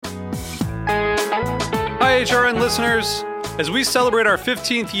HRN listeners. As we celebrate our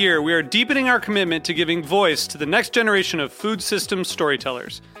 15th year, we are deepening our commitment to giving voice to the next generation of food systems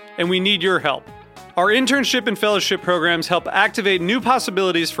storytellers, and we need your help. Our internship and fellowship programs help activate new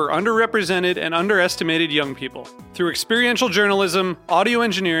possibilities for underrepresented and underestimated young people through experiential journalism, audio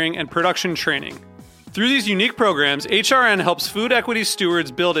engineering, and production training. Through these unique programs, HRN helps food equity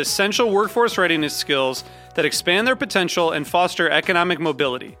stewards build essential workforce readiness skills that expand their potential and foster economic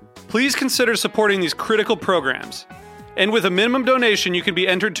mobility. Please consider supporting these critical programs. And with a minimum donation, you can be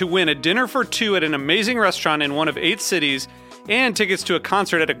entered to win a dinner for two at an amazing restaurant in one of 8 cities and tickets to a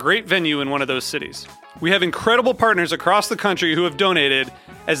concert at a great venue in one of those cities. We have incredible partners across the country who have donated,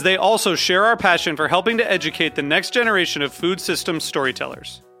 as they also share our passion for helping to educate the next generation of food systems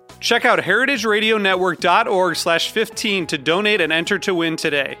storytellers. Check out heritageradionetwork.org/15 to donate and enter to win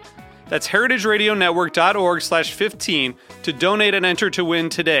today. That's heritageradionetwork.org/15 to donate and enter to win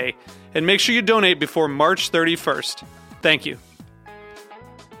today. And make sure you donate before March 31st. Thank you.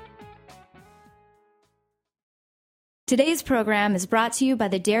 Today's program is brought to you by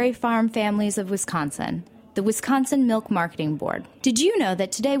the Dairy Farm Families of Wisconsin, the Wisconsin Milk Marketing Board. Did you know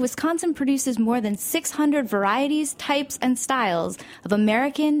that today Wisconsin produces more than 600 varieties, types, and styles of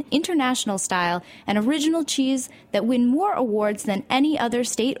American, international style, and original cheese that win more awards than any other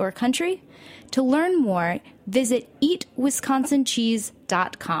state or country? To learn more, visit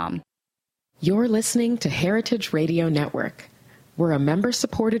eatwisconsincheese.com. You're listening to Heritage Radio Network. We're a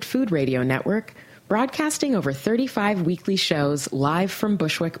member-supported food radio network broadcasting over 35 weekly shows live from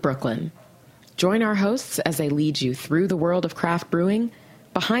Bushwick, Brooklyn. Join our hosts as they lead you through the world of craft brewing,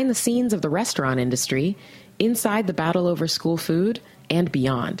 behind the scenes of the restaurant industry, inside the battle over school food, and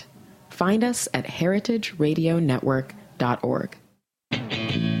beyond. Find us at heritageradionetwork.org.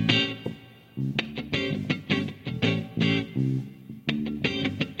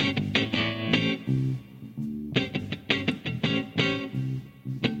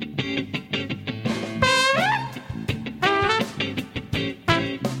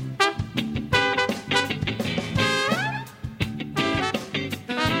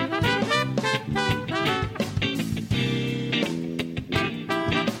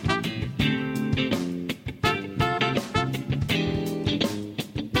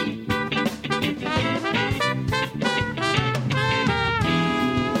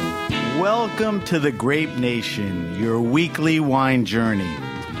 Welcome to the Grape Nation, your weekly wine journey.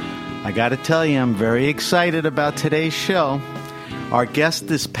 I got to tell you, I'm very excited about today's show. Our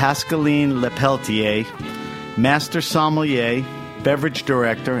guest is Pascaline Lepeltier, Master Sommelier, Beverage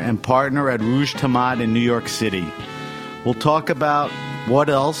Director, and partner at Rouge Tomate in New York City. We'll talk about what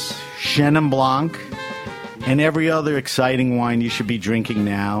else, Chenin Blanc, and every other exciting wine you should be drinking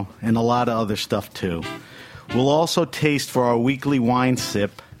now, and a lot of other stuff too. We'll also taste for our weekly wine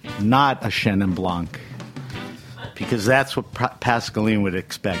sip, not a Chenin Blanc, because that's what Pascaline would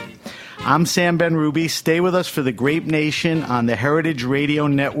expect. I'm Sam Ben-Ruby. Stay with us for the Grape Nation on the Heritage Radio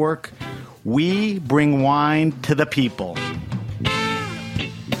Network. We bring wine to the people.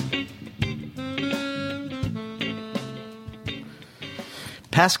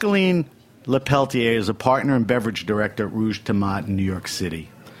 Pascaline Lepeltier is a partner and beverage director at Rouge Tomate in New York City.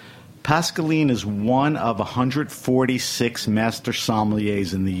 Pascaline is one of 146 Master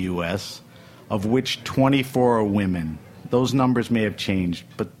Sommeliers in the U.S., of which 24 are women. Those numbers may have changed,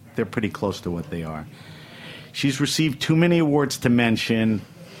 but they're pretty close to what they are. She's received too many awards to mention,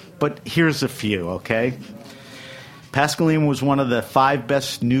 but here's a few, okay? Pascaline was one of the 5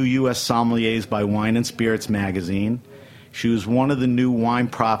 best new U.S. sommeliers by Wine and Spirits magazine. She was one of the new wine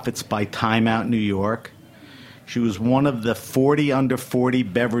prophets by Time Out New York. She was one of the 40 under 40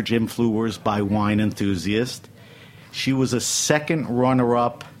 beverage influencers by Wine Enthusiast. She was a second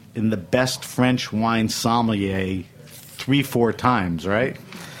runner-up in the best French wine sommelier 3-4 times, right?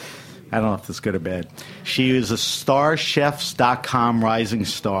 I don't know if that's good or bad. She is a StarChefs.com rising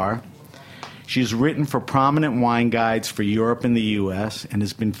star. She's written for prominent wine guides for Europe and the U.S. and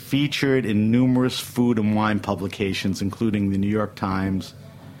has been featured in numerous food and wine publications, including the New York Times,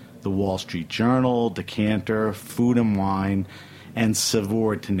 the Wall Street Journal, Decanter, Food and Wine, and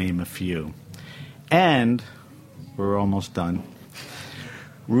Savour, to name a few. And, we're almost done,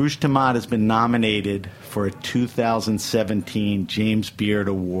 Rouge Tomate has been nominated for a 2017 James Beard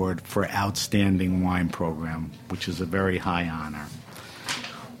Award for Outstanding Wine Program, which is a very high honor.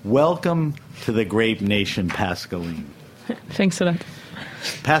 Welcome to the Grape Nation, Pascaline. Thanks a lot.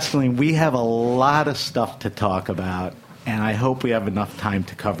 Pascaline, we have a lot of stuff to talk about, and I hope we have enough time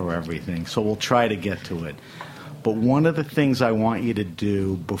to cover everything, so we'll try to get to it. But one of the things I want you to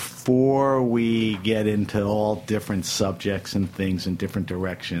do before we get into all different subjects and things in different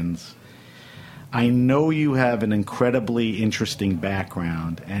directions, I know you have an incredibly interesting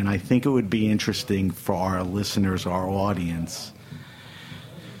background, and I think it would be interesting for our listeners, our audience,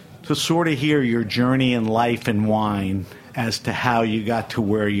 to sort of hear your journey in life and wine as to how you got to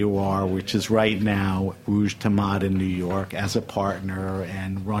where you are, which is right now Rouge Tomate in New York as a partner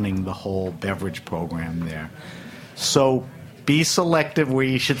and running the whole beverage program there. So be selective where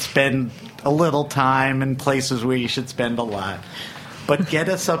you should spend a little time and places where you should spend a lot. But get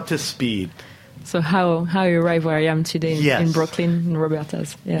us up to speed. So how you arrive where I am today in Brooklyn, in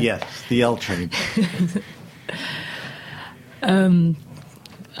Roberta's. Yeah. Yes, the L train. I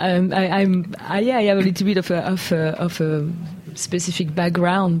have a little bit of a specific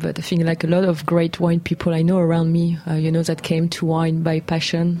background, but I think like a lot of great wine people I know around me, that came to wine by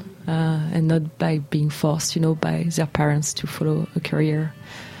passion and not by being forced, by their parents to follow a career.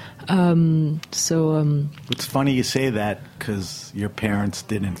 It's funny you say that because your parents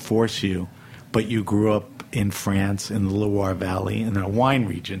didn't force you, but you grew up in France in the Loire Valley in a wine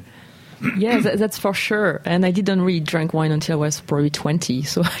region. Yeah, that's for sure. And I didn't really drink wine until I was probably 20.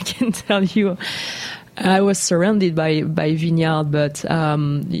 So I can tell you, I was surrounded by vineyard. But,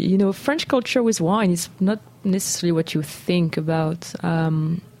 French culture with wine is not necessarily what you think about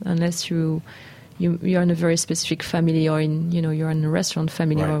unless you're in a very specific family or you're in a restaurant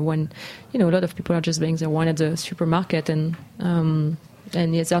family, right. Or when, a lot of people are just buying their wine at the supermarket and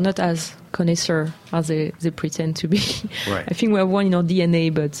yes, they're not as connoisseur as they pretend to be. Right. I think we have one in our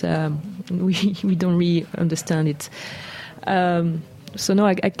DNA, but we don't really understand it.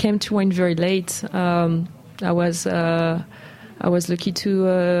 I came to wine very late. I was lucky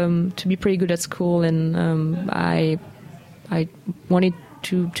to be pretty good at school, and I wanted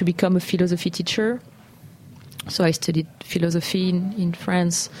to become a philosophy teacher. So I studied philosophy in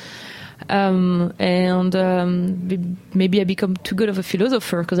France. Maybe I become too good of a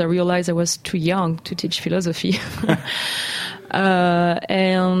philosopher because I realized I was too young to teach philosophy. So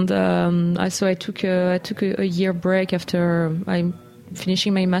I took a year break after I'm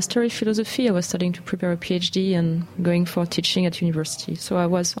finishing my master in philosophy. I was starting to prepare a PhD and going for teaching at university. So I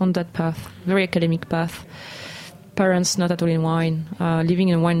was on that path, very academic path. Parents not at all in wine, living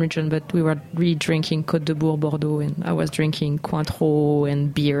in a wine region, but we were really drinking Côte de Bourg, Bordeaux, and I was drinking Cointreau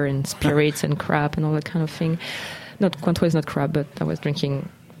and beer and spirits and crap and all that kind of thing. Not Cointreau is not crap, but I was drinking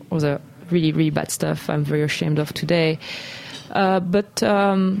all the really, really bad stuff I'm very ashamed of today. But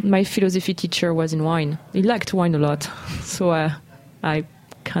my philosophy teacher was in wine. He liked wine a lot, so I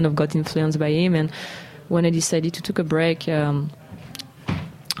kind of got influenced by him. And when I decided to take a break,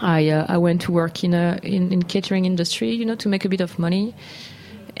 I went to work in catering industry, to make a bit of money.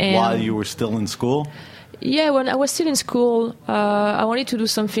 And while you were still in school? Yeah, when I was still in school, I wanted to do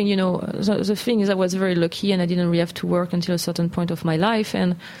something, the thing is I was very lucky and I didn't really have to work until a certain point of my life.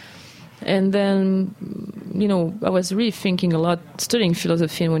 And then, I was really thinking a lot, studying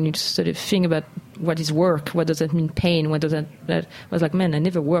philosophy, and when you think about what is work, what does that mean, pain, what does that I was like, man, I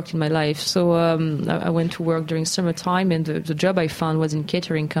never worked in my life. So I went to work during summertime, and the job I found was in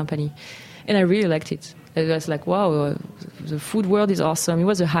catering company, and I really liked it. I was like, wow, the food world is awesome. It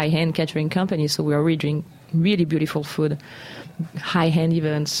was a high-end catering company, so we were really doing really beautiful food, high-end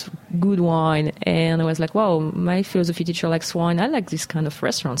events, good wine, and I was like, wow, my philosophy teacher likes wine. I like this kind of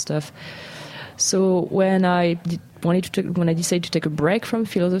restaurant stuff. So when I decided to take a break from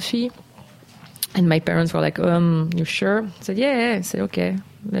philosophy, and my parents were like, you sure? I said, yeah. I said, okay,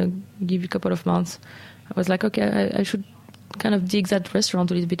 I'll give you a couple of months. I was like, okay, I should kind of dig that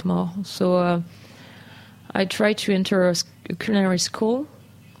restaurant a little bit more. So I tried to enter a culinary school,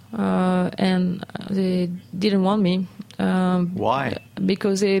 and they didn't want me. Why?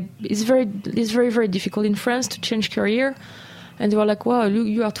 Because it's very, very difficult in France to change career. And they were like, wow,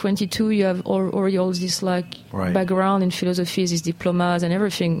 you are 22, you have already all this right. Background in philosophy, these diplomas and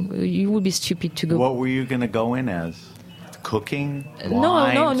everything. You would be stupid to go. What were you going to go in as? Cooking?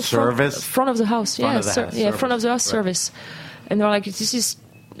 Wine, no, service? Front of the house, front of the house service. And they were like, this is...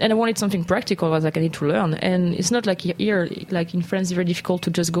 And I wanted something practical. I was like, I need to learn. And it's not like here, like in France, it's very difficult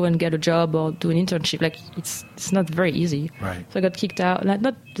to just go and get a job or do an internship. Like, it's not very easy. Right. So I got kicked out.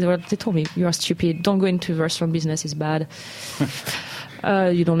 They told me, you are stupid. Don't go into the restaurant business. It's bad.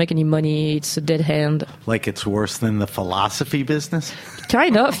 You don't make any money. It's a dead hand. Like it's worse than the philosophy business?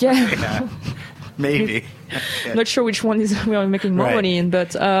 Kind of, yeah. Yeah. Maybe. Not sure which one is we are making more money in,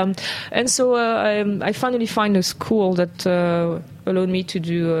 but and so I finally find a school that allowed me to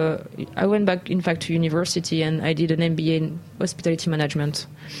do. I went back, in fact, to university, and I did an MBA in hospitality management.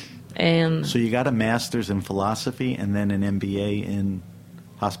 And so you got a master's in philosophy and then an MBA in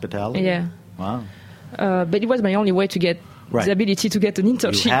hospitality? Yeah. Wow. But it was my only way to get the ability to get an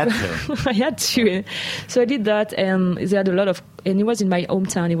internship. You had to. I had to. So I did that, and they had a lot of, and it was in my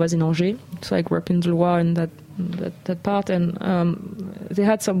hometown, it was in Angers, so I grew up in the Loire and that part, and they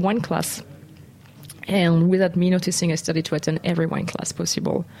had some wine class. And without me noticing, I started to attend every wine class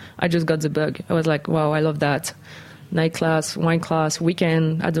possible. I just got the bug. I was like, wow, I love that. Night class, wine class,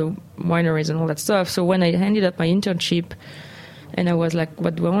 weekend at the wineries and all that stuff. So when I ended up my internship, and I was like,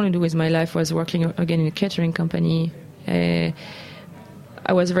 what do I want to do with my life? I was working again in a catering company. I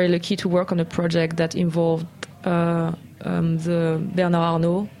was very lucky to work on a project that involved the Bernard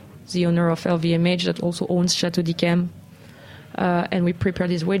Arnault, the owner of LVMH, that also owns Chateau d'Yquem. And we prepared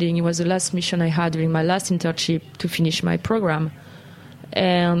his wedding. It was the last mission I had during my last internship to finish my program.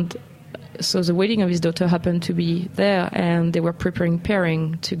 And so the wedding of his daughter happened to be there, and they were preparing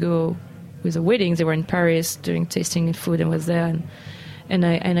pairing to go with the wedding. They were in Paris doing tasting food and was there. And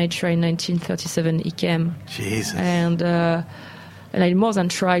I tried 1937 Yquem. Jesus. And I more than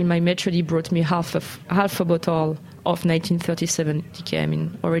tried. My maitre d' brought me half a bottle of 1937 Yquem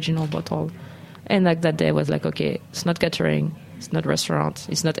in original bottle. And like that day, I was like, okay, it's not catering, it's not restaurant,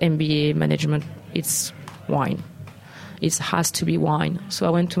 it's not MBA management, it's wine. It has to be wine. So I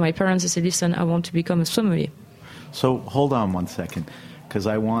went to my parents and said, listen, I want to become a sommelier. So hold on one second, because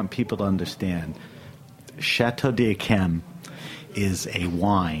I want people to understand. Chateau d'Yquem is a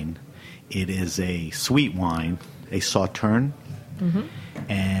wine. It is a sweet wine, a sauterne,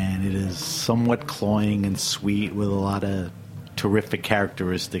 and it is somewhat cloying and sweet with a lot of terrific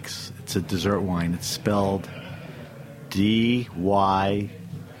characteristics. It's a dessert wine. It's spelled D-Y...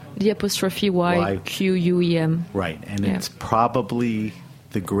 D''Y-Q-U-E-M. Right, and it's probably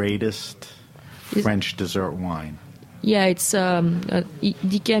the greatest French dessert wine. Yeah, it's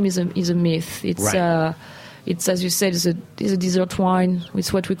Yquem is a myth. It's right. It's, as you said, it's a dessert wine.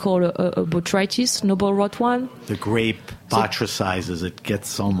 It's what we call a botrytis, noble rot wine. The grape botricizes, it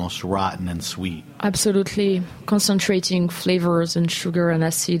gets almost rotten and sweet. Absolutely, concentrating flavors and sugar and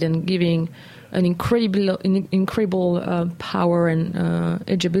acid and giving an incredible power and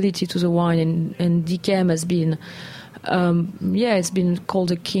ageability to the wine. And Yquem has been, it's been called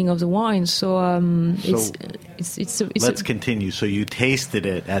the king of the wine. So let's continue. So you tasted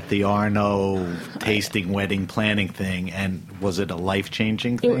it at the Arnault tasting wedding planning thing, and was it a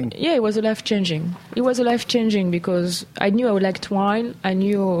life-changing thing? It was a life-changing. It was a life-changing because I knew I liked wine. I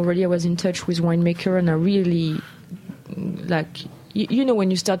knew already I was in touch with winemaker, and I really,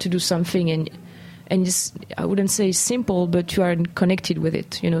 when you start to do something and it's, I wouldn't say simple, but you are connected with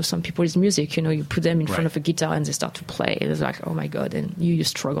it. Some people is music. You put them in front of a guitar and they start to play. It's like, oh my God, and you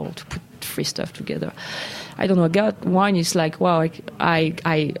struggle to put free stuff together. I don't know. Wine is like, wow, I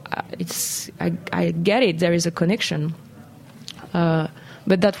get it. There is a connection.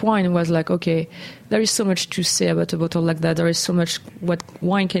 But that wine was like, okay, there is so much to say about a bottle like that. There is so much what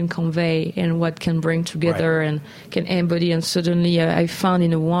wine can convey and what can bring together and can embody. And suddenly I found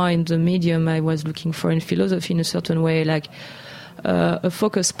in a wine the medium I was looking for in philosophy in a certain way, like a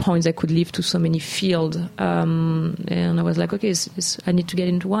focus point that could lead to so many fields. And I was like, okay, I need to get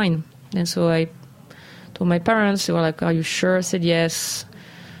into wine. And so I told my parents. They were like, are you sure? I said yes.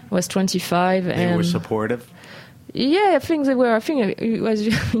 I was 25. They were supportive? Yeah, I think they were. I think it was,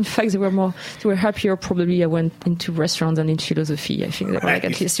 in fact, they were happier. Probably I went into restaurants than in philosophy. I think they were like,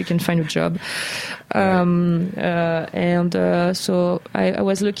 at least you can find a job. So I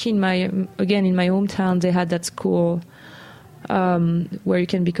was lucky in my hometown. They had that school where you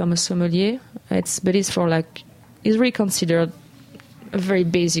can become a sommelier. It's really considered a very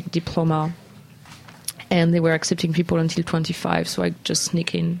basic diploma. And they were accepting people until 25, so I just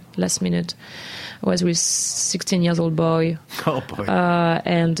sneak in last minute. I was with 16-year-old boy. Oh, boy.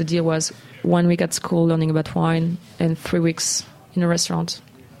 And the deal was 1 week at school learning about wine and 3 weeks in a restaurant.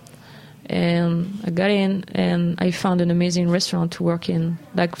 And I got in, and I found an amazing restaurant to work in.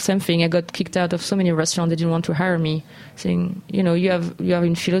 Like, same thing, I got kicked out of so many restaurants. They didn't want to hire me, saying, you have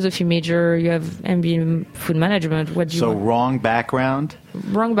in philosophy major, you have MBA in food management. What do you want? Wrong background?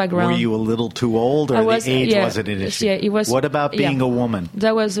 Wrong background. Were you a little too old, or the age wasn't an issue? Yeah, it was. What about being a woman?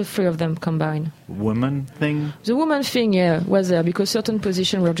 That was the three of them combined. Woman thing? The woman thing, was there, because certain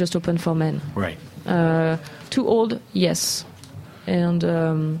positions were just open for men. Right. Too old, yes. And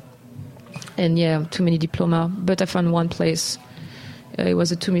too many diploma. But I found one place. It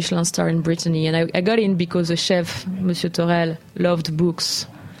was a 2 Michelin star in Brittany. And I got in because the chef, Monsieur Torel, loved books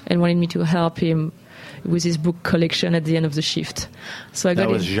and wanted me to help him with his book collection at the end of the shift. So I got in.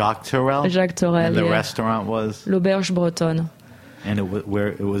 That was Jacques Torel? Jacques Torel, and the restaurant was? L'Auberge Bretonne. And where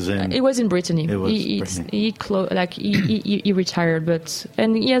it was in? It was in Brittany. It was he retired,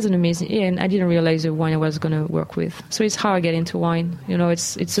 and he has an amazing. And I didn't realize the wine I was going to work with. So it's how I get into wine.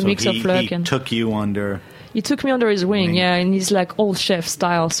 It's a mix of luck. He took you under. He took me under his wing, and he's like old chef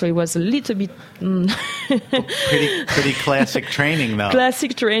style. So it was a little bit pretty classic training, though.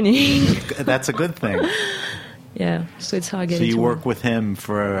 Classic training. That's a good thing. Yeah, so it's how I get into it. So you work with him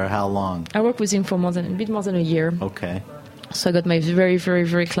for how long? I worked with him for a bit more than a year. Okay. So I got my very, very,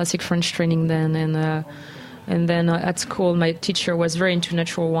 very classic French training then, and then at school my teacher was very into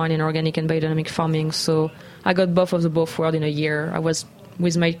natural wine and organic and biodynamic farming. So I got both worlds in a year. I was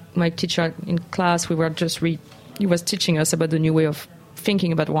with my teacher in class. We were he was teaching us about the new way of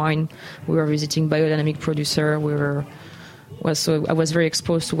thinking about wine. We were visiting biodynamic producer. So I was very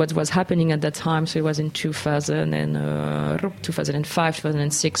exposed to what was happening at that time. So it was in 2005,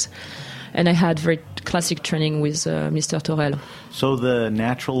 2006. And I had very classic training with Mr. Torel. So the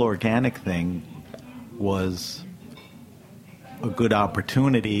natural organic thing was a good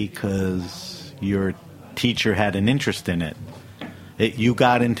opportunity because your teacher had an interest in it. You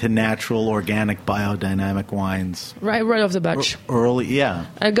got into natural, organic, biodynamic wines right off the batch. Early, yeah.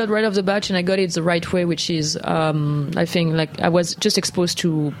 I got right off the batch, and I got it the right way, which is, I think, like I was just exposed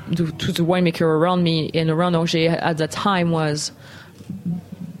to the winemaker around me, and around Angers at that time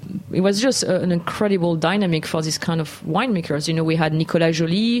it was just an incredible dynamic for this kind of winemakers. We had Nicolas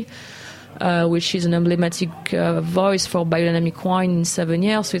Joly, which is an emblematic voice for biodynamic wine in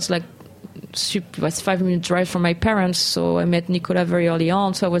Savonnières. So it's like it was 5-minute drive from my parents. So I met Nicolas very early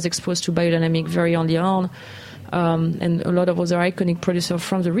on. So I was exposed to biodynamic very early on, and a lot of other iconic producers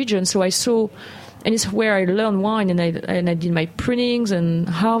from the region. So I saw. And it's where I learned wine, and I did my prunings and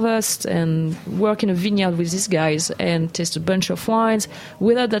harvest and work in a vineyard with these guys and taste a bunch of wines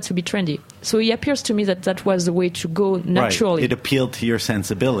without that to be trendy. So it appears to me that was the way to go naturally. Right. It appealed to your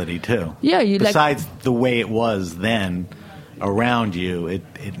sensibility too. Yeah. Besides the way it was then around you, it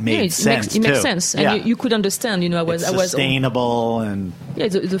made sense. It makes sense, and you could understand. I was sustainable and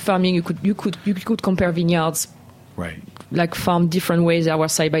the farming. You could compare vineyards. Right. Like farm different ways, they were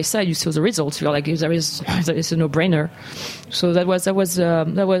side by side. You saw the results. You're like, there is a no-brainer. So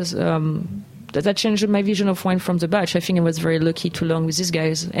that changed my vision of wine from the batch. I think I was very lucky to learn with these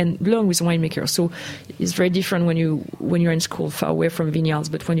guys and learn with winemakers. So it's very different when you're in school far away from vineyards,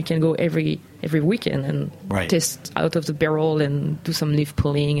 but when you can go every weekend and taste out of the barrel and do some leaf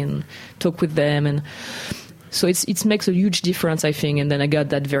pulling and talk with them, and so it makes a huge difference, I think. And then I got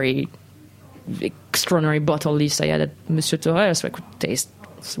that very extraordinary bottle list I had at Monsieur Torel, so I could taste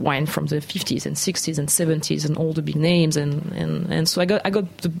wine from the 50s and 60s and 70s and all the big names, and so I got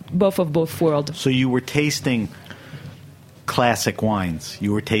both of both worlds. So you were tasting classic wines.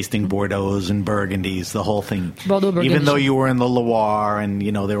 You were tasting Bordeaux's and Burgundies, the whole thing. Bordeaux, Burgundy. Even though you were in the Loire and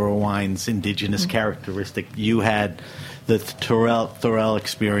there were wines indigenous characteristic, you had the Torel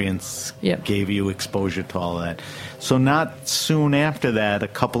experience gave you exposure to all of that. So not soon after that, a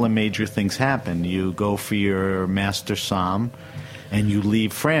couple of major things happen. You go for your Master Somm, and you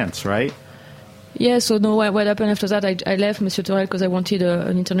leave France, right? Yeah, so what happened after that, I left Monsieur Torel because I wanted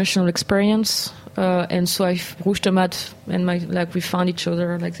an international experience. And so Rouge Tomate and we found each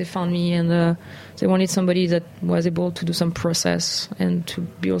other, they found me, and they wanted somebody that was able to do some process and to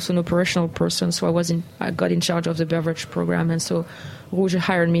be also an operational person. So I got in charge of the beverage program, and so Rouge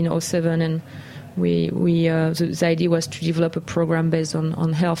hired me in 2007, and the idea was to develop a program based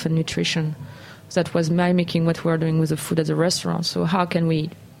on health and nutrition that was mimicking what we are doing with the food at the restaurant. So how can we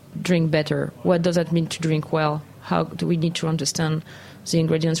drink better? What does that mean to drink well? How do we need to understand the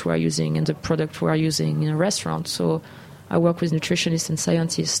ingredients we are using and the product we are using in a restaurant? So I work with nutritionists and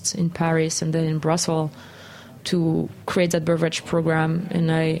scientists in Paris and then in Brussels to create that beverage program,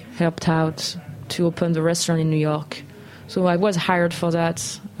 and I helped out to open the restaurant in New York. So I was hired for that.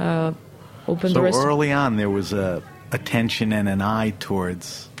 The restaurant. So early on there was a attention and an eye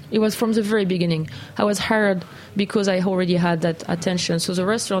towards... It was from the very beginning. I was hired because I already had that attention. So the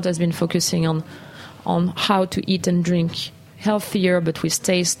restaurant has been focusing on how to eat and drink healthier, but with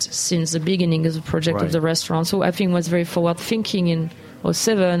taste since the beginning of the project of the restaurant. So I think it was very forward thinking in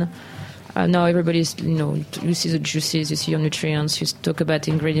 2007. Now everybody's, you see the juices, you see your nutrients, you talk about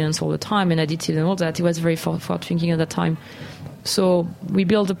ingredients all the time and additives and all that. It was very forward thinking at that time. So we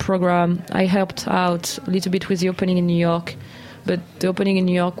built a program. I helped out a little bit with the opening in New York, but the opening in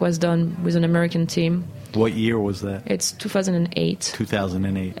New York was done with an American team. What year was that? It's 2008.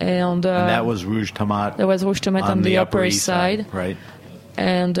 2008. And that was Rouge Tomate. That was Rouge Tomate on the Upper East Side. Right.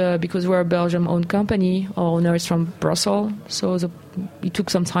 And because we're a Belgium-owned company, our owner is from Brussels, so it took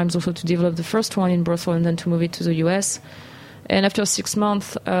some time also to develop the first one in Brussels and then to move it to the US. And after 6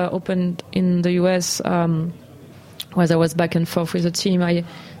 months, opened in the US, as I was back and forth with the team, they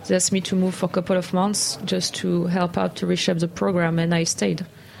asked me to move for a couple of months just to help out to reshape the program, and I stayed.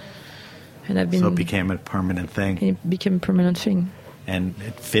 And I've been. So it became a permanent thing. It became a permanent thing. And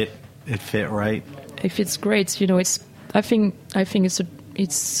it fit right. It fits great. I think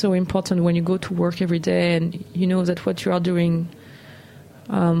it's so important when you go to work every day and you know that what you are doing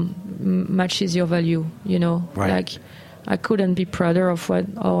matches your value. Right. Like I couldn't be prouder of what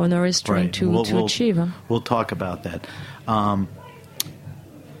our owner is trying to achieve. We'll talk about that.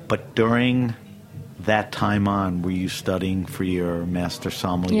 But during that time on, were you studying for your Master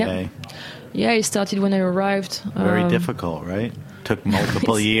Sommelier? Yeah, I started when I arrived. Very difficult, right? Took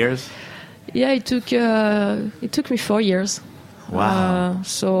multiple years? Yeah, it took me 4 years. Wow.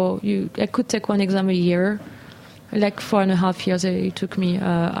 So I could take one exam a year. Like 4.5 years it took me.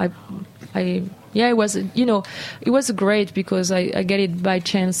 It was great because I get it by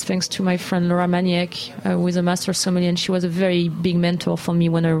chance thanks to my friend Laura Maniac, who is a Master Sommelier, and she was a very big mentor for me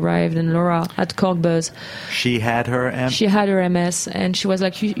when I arrived. And Laura at Corkbuzz, she had her MS, and she was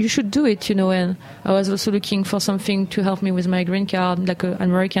like, you should do it, And I was also looking for something to help me with my green card, like an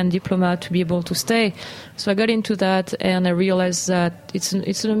American diploma to be able to stay. So I got into that, and I realized that it's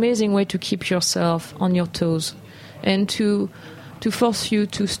an amazing way to keep yourself on your toes, and to force you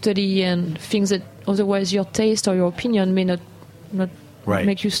to study and things that otherwise your taste or your opinion may not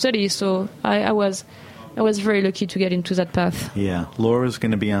make you study. So I was very lucky to get into that path. Yeah, Laura's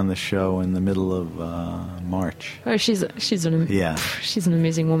going to be on the show in the middle of March. Oh, she's an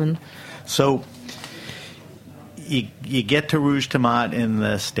amazing woman. So you get to Rouge Tomate in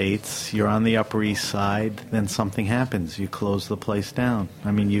the States. You're on the Upper East Side. Then something happens. You close the place down. I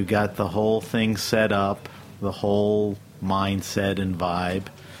mean, you got the whole thing set up, the whole mindset and vibe,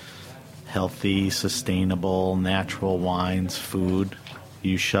 healthy, sustainable, natural wines, food.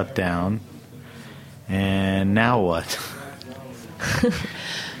 You shut down, and now what?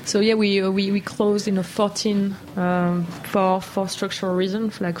 So yeah, we closed in 14 for structural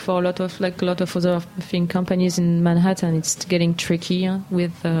reasons, like for a lot of other companies in Manhattan. It's getting tricky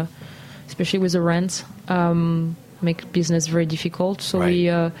with especially with the rent, make business very difficult. So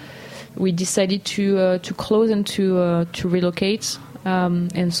we decided to close and to relocate,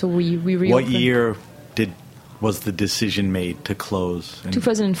 and so we reopened. What year was the decision made to close?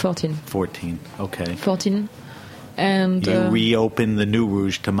 2014. 14, okay. 14, and you reopened the new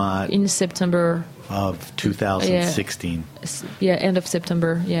Rouge Tomate in September of 2016. Yeah, end of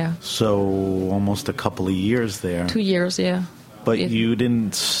September. Yeah. So almost a couple of years there. 2 years, yeah. But you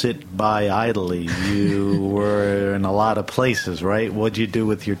didn't sit by idly. You were in a lot of places, right? What'd you do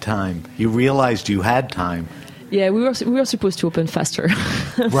with your time? You realized you had time. Yeah, we were supposed to open faster.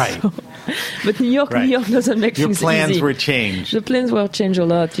 Right. So, but New York doesn't make things easy. Your plans were changed. The plans were changed a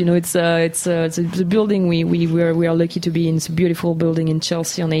lot. It's the building we are lucky to be in. It's a beautiful building in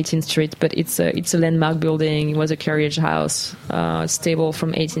Chelsea on 18th Street, but it's a landmark building. It was a carriage house, stable from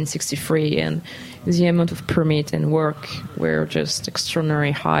 1863, and the amount of permit and work were just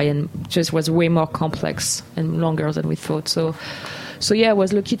extraordinarily high, and just was way more complex and longer than we thought. So yeah, I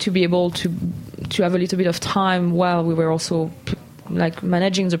was lucky to be able to have a little bit of time while we were also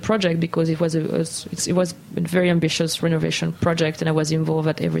managing the project, because it was a very ambitious renovation project, and I was involved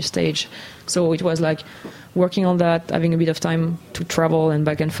at every stage. So it was like working on that, having a bit of time to travel and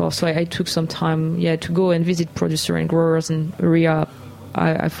back and forth. So I took some time, to go and visit producer and growers in area.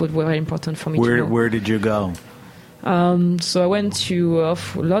 I thought were very important for me. Where did you go? So I went to a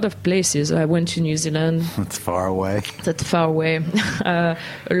lot of places. I went to New Zealand. That's far away. A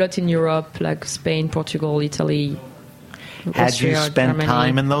lot in Europe, like Spain, Portugal, Italy. Had Austria, you spent Germany.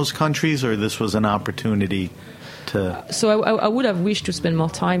 time in those countries, or this was an opportunity to... So I would have wished to spend more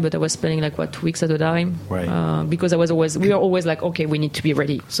time, but I was spending 2 weeks at a time. Right. Because we were always like, okay, we need to be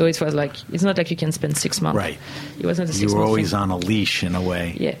ready. So it was like, it's not like you can spend 6 months. Right. It wasn't a 6 month. You were always thing. on a leash in a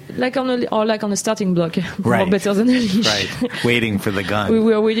way. Yeah, like on a starting block. Right. More better than a leash. Right. Waiting for the gun. We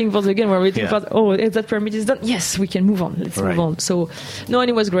were waiting for the gun. We were waiting for, if that permit is done, yes, we can move on. Let's move on. So, no, and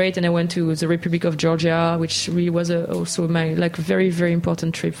it was great. And I went to the Republic of Georgia, which really was also my very, very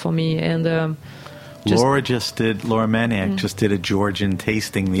important trip for me. And Laura Maniac just did a Georgian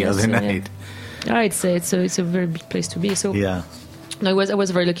tasting the other night. Yeah, it's a very big place to be. So yeah, no, I was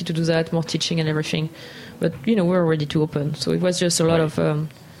very lucky to do that, more teaching and everything. But we were ready to open, so it was just a lot of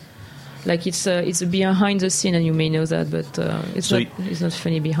it's behind the scene, and you may know that, but it's not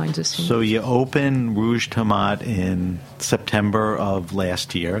funny behind the scene. So you opened Rouge Tomate in September of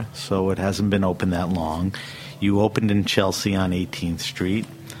last year, so it hasn't been open that long. You opened in Chelsea on 18th Street.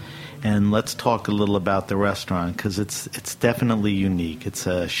 And let's talk a little about the restaurant, because it's definitely unique. It's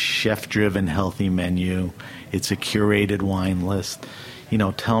a chef-driven, healthy menu. It's a curated wine list.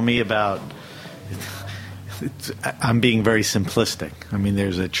 Tell me about... I'm being very simplistic. I mean,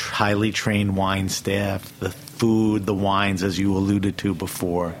 there's a highly trained wine staff, the food, the wines, as you alluded to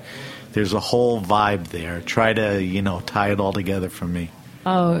before. There's a whole vibe there. Try to, tie it all together for me.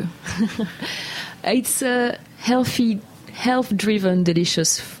 Oh, it's a health-driven,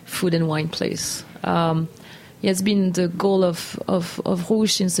 delicious food and wine place. It's been the goal of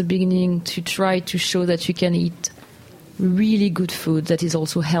Rouge since the beginning to try to show that you can eat really good food that is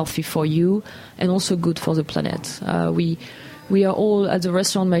also healthy for you and also good for the planet. We are all at the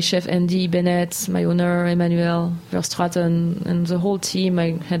restaurant, my chef Andy Bennett, my owner Emmanuel Verstraeten, and the whole team,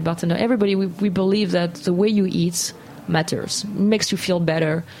 my head bartender, everybody, we believe that the way you eat matters, makes you feel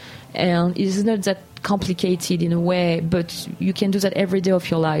better, and it's not that complicated in a way, but you can do that every day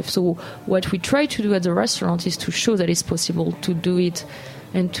of your life. So what we try to do at the restaurant is to show that it's possible to do it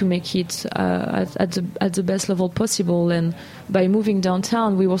and to make it at the best level possible. And by moving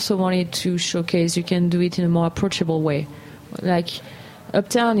downtown, we also wanted to showcase you can do it in a more approachable way. Like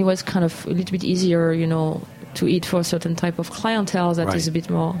uptown, it was kind of a little bit easier, to eat for a certain type of clientele that is a bit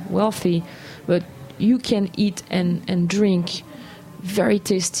more wealthy. But you can eat and drink very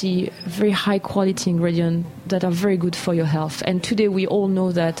tasty, very high quality ingredients that are very good for your health. And today we all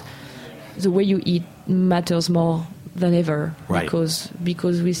know that the way you eat matters more than ever, because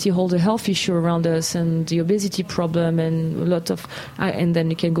we see all the health issue around us and the obesity problem and a lot of, and then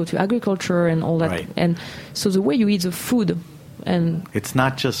you can go to agriculture and all that. And so the way you eat the food, and it's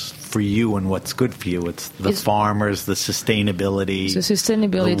not just for you and what's good for you. It's the farmers, the sustainability,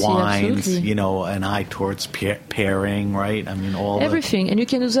 the wines, absolutely. An eye towards pairing, right? I mean, everything. And you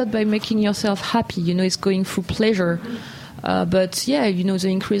can do that by making yourself happy. It's going through pleasure. But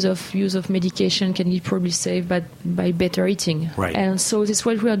the increase of use of medication can be probably saved by better eating. Right. And so this is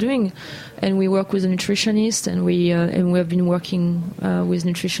what we are doing. And we work with a nutritionist, and we have been working with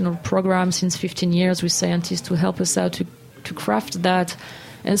nutritional programs since 15 years with scientists to help us out to craft that.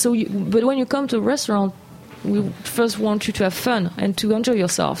 And so, but when you come to a restaurant, we first want you to have fun and to enjoy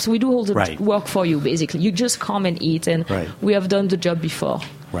yourself. So we do all the work for you, basically. You just come and eat, and we have done the job before.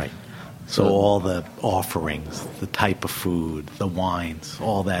 Right. So all the offerings, the type of food, the wines,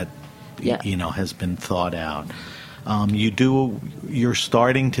 all that, has been thought out. You're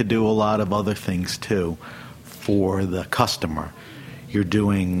starting to do a lot of other things too for the customer. You're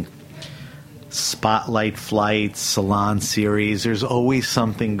doing spotlight flights, salon series. There's always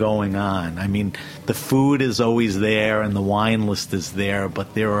something going on. I mean, the food is always there and the wine list is there,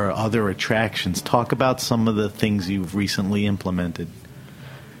 but there are other attractions. Talk about some of the things you've recently implemented.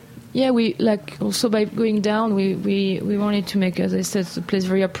 Yeah, we also by going down, we wanted to make, as I said, the place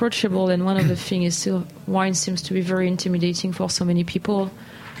very approachable. And one of the things is still wine seems to be very intimidating for so many people,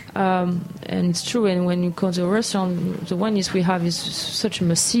 and it's true. And when you go to a restaurant, the wine list we have is such a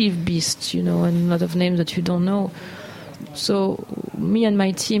massive beast, and a lot of names that you don't know. So me and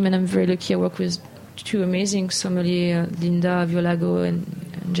my team, and I'm very lucky, I work with two amazing sommeliers, Linda Violago and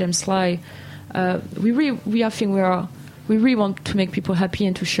James Sly. We really want to make people happy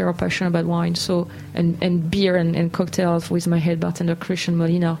and to share our passion about wine, and beer and cocktails with my head bartender Christian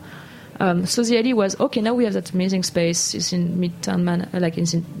Molina. So the idea was, okay, now we have that amazing space. It's in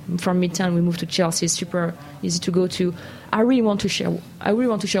Midtown, from Midtown we moved to Chelsea. It's super easy to go to. I really want to share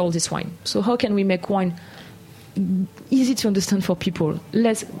all this wine. So how can we make wine easy to understand for people,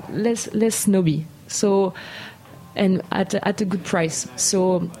 less snobby? So. And at a good price.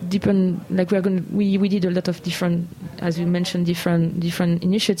 So we did a lot of different, as you mentioned, different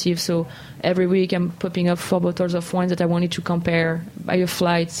initiatives. So every week I'm popping up 4 bottles of wine that I wanted to compare by a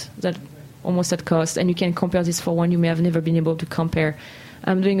flight that almost at cost, and you can compare this for one you may have never been able to compare.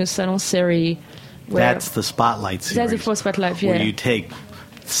 I'm doing a salon series. That's the spotlight series. That's the first spotlight. Yeah. Where you take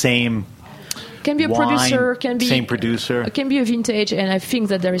same. Can be a wine, producer, can be same producer, can be a vintage, and I think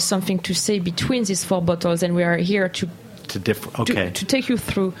that there is something to say between these 4 bottles, and we are here to take you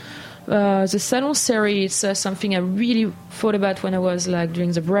through. The salon series is something I really thought about when I was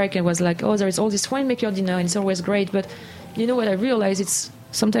during the break. I was like, there is all this winemaker dinner, and it's always great, but you know what I realized? It's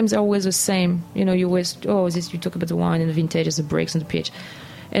sometimes they're always the same. You always you talk about the wine and the vintage, the breaks and the pitch.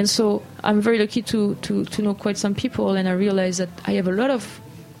 And so I'm very lucky to know quite some people, and I realized that I have a lot of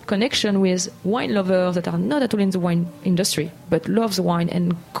connection with wine lovers that are not at all in the wine industry but love the wine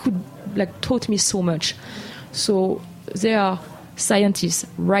and could taught me so much. So they are scientists,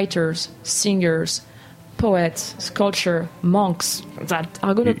 writers, singers, poets, sculptors, monks that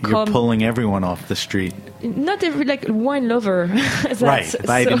are going to come. You're pulling everyone off the street. Not every like wine lover. Right.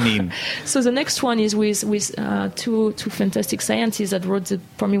 I didn't mean. So the next one is with two fantastic scientists that wrote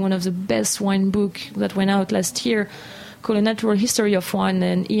for me one of the best wine book that went out last year, called A Natural History of Wine,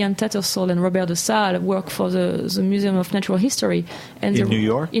 and Ian Tattersall and Robert de Salle work for the Museum of Natural History. And in New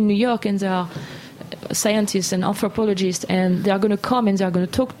York? In New York, and they are scientists and anthropologists, and they are going to come and they are going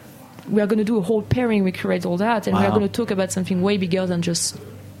to talk. We are going to do a whole pairing, we curate all that, and we are going to talk about something way bigger than just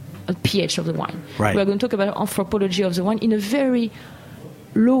a pH of the wine. Right. We are going to talk about anthropology of the wine in a very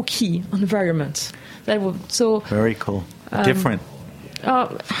low-key environment. Very cool. Different.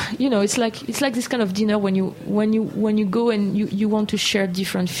 It's like this kind of dinner when you go and you want to share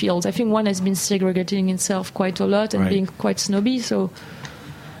different fields. I think one has been segregating itself quite a lot and being quite snobby. So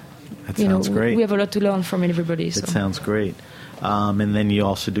that sounds great. We have a lot to learn from everybody. That sounds great. And then you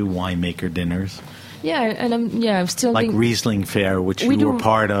also do winemaker dinners. Yeah, and I'm still like Riesling Fair, which you were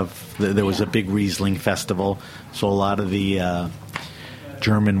part of. There was a big Riesling festival, so a lot of the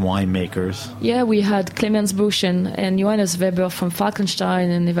German winemakers. Yeah, we had Clemens Busch and Johannes Weber from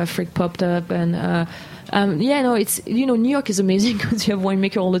Falkenstein, and Eva Frick popped up, and it's New York is amazing because you have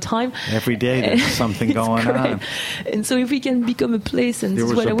winemaker all the time. Every day there's something going on. And so if we can become a place, and there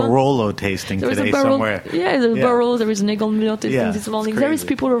was a Barolo tasting today somewhere. Yeah, there's a Barolo. There is an Egelmüller tasting this morning. Crazy. There is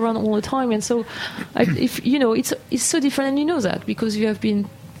people around all the time, and so it's so different, and you know that because you have been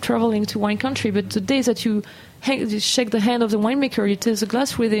traveling to wine country. But the days that you shake the hand of the winemaker, you taste a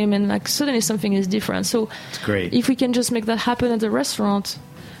glass with him, and like suddenly something is different. So it's great. If we can just make that happen at the restaurant,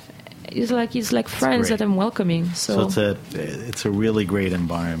 it's like friends that I'm welcoming. So it's a really great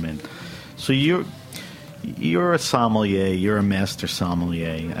environment. So you're a sommelier. You're a master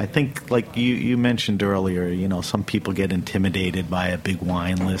sommelier. I think, like you mentioned earlier, some people get intimidated by a big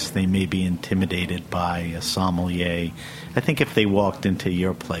wine list. They may be intimidated by a sommelier. I think if they walked into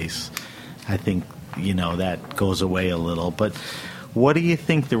your place, I think that goes away a little. But what do you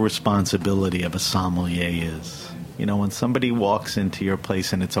think the responsibility of a sommelier is? When somebody walks into your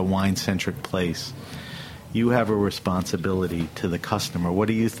place and it's a wine-centric place, you have a responsibility to the customer. What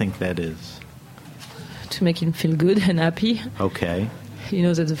do you think that is? To make him feel good and happy. Okay.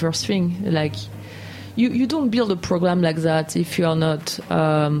 That's the first thing. Like, you don't build a program like that if you are not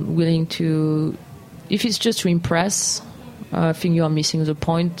willing to... If it's just to impress... I think you are missing the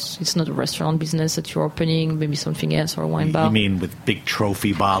point. It's not a restaurant business that you're opening, maybe something else or a wine bar. You mean with big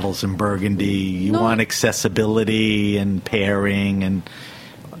trophy bottles in Burgundy? You want accessibility and pairing and...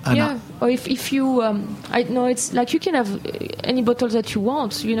 or if you... it's like you can have any bottle that you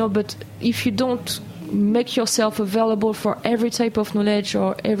want, but if you don't make yourself available for every type of knowledge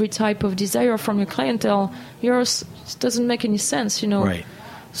or every type of desire from your clientele, yours doesn't make any sense, Right.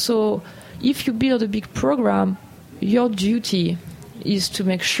 So if you build a big program... Your duty is to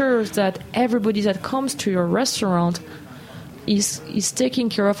make sure that everybody that comes to your restaurant is taken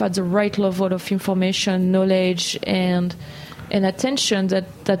care of at the right level of information, knowledge, and attention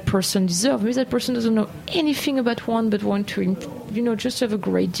that person deserves. Maybe that person doesn't know anything about wine but want to, just have a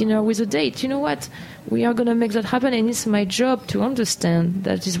great dinner with a date. You know what? We are going to make that happen, and it's my job to understand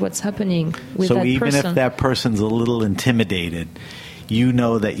that is what's happening with that person. So even if that person's a little intimidated... You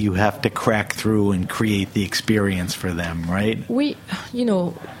know that you have to crack through and create the experience for them, right?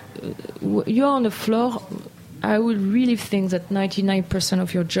 You're on the floor. I would really think that 99%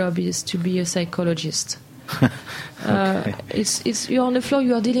 of your job is to be a psychologist. Okay. You're on the floor.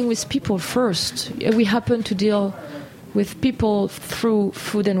 You are dealing with people first. We happen to deal with people through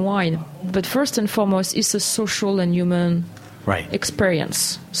food and wine, but first and foremost, it's a social and human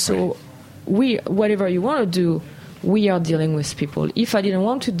experience. So, whatever you want to do. We are dealing with people. If I didn't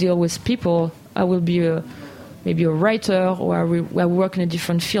want to deal with people, I will be maybe a writer, or I will work in a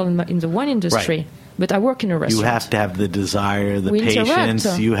different field in the wine industry. Right. But I work in a restaurant. You have to have the desire, the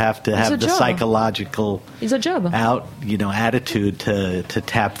patience. You have to have the psychological it's a job. Attitude to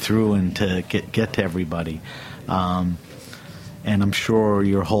tap through and to get to everybody. And I'm sure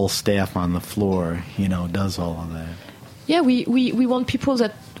your whole staff on the floor, does all of that. Yeah, we want people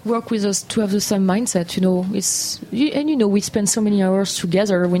that work with us to have the same mindset. We spend so many hours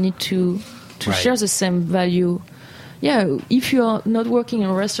together. We need to share the same value. Yeah, if you are not working in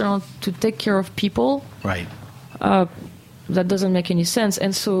a restaurant to take care of people, right, that doesn't make any sense.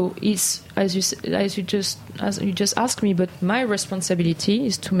 And so it's as you just asked me. But my responsibility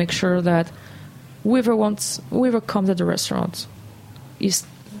is to make sure that whoever comes at the restaurant is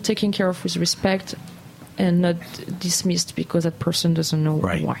taken care of with respect. And not dismissed because that person doesn't know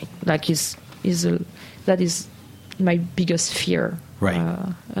wine. Like that is my biggest fear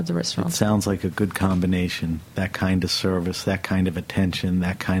at the restaurant. It sounds like a good combination. That kind of service, that kind of attention,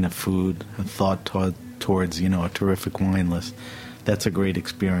 that kind of food, a thought towards a terrific wine list. That's a great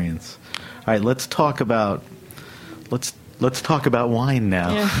experience. All right, let's talk about wine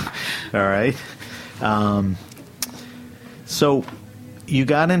now. Yeah. All right. So you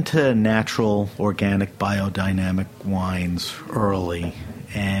got into natural, organic, biodynamic wines early,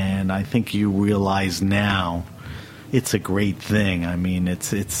 and I think you realize now it's a great thing. I mean,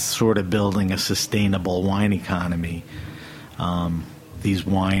 it's sort of building a sustainable wine economy. These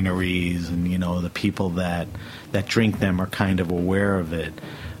wineries and, the people that drink them are kind of aware of it.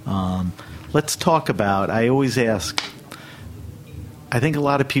 Let's talk about, I always ask, I think a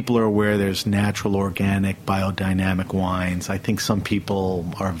lot of people are aware there's natural, organic, biodynamic wines. I think some people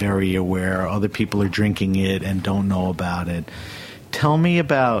are very aware. Other people are drinking it and don't know about it. Tell me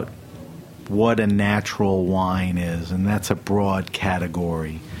about what a natural wine is, and that's a broad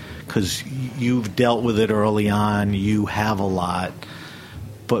category, because you've dealt with it early on. You have a lot,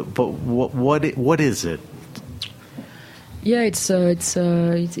 but what is it? Yeah, it's a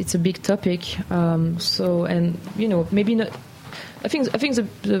big topic. Maybe not. I think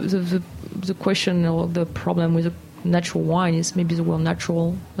the question or the problem with a natural wine is maybe the word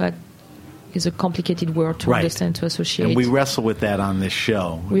natural. That is a complicated word to understand, to associate. And we wrestle with that on this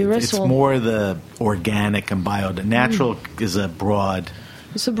show. It's more the organic and natural is a broad.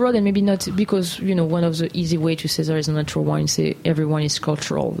 It's a broad, and maybe not, because one of the easy way to say there is a natural wine, say every wine is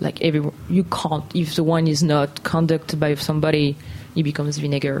cultural. Like you can't, if the wine is not conducted by somebody, it becomes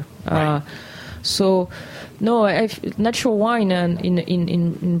vinegar. Right. Natural wine and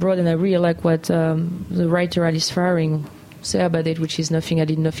in broad, and I really like what the writer Alice Faring say about it, which is nothing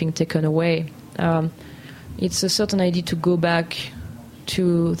added, nothing taken away. It's a certain idea to go back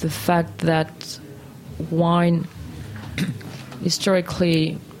to the fact that wine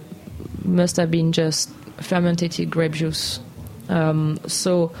historically must have been just fermented grape juice.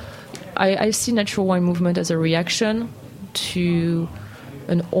 So I see natural wine movement as a reaction to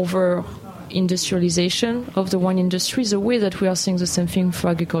an over-industrialization of the wine industry, the way that we are seeing the same thing for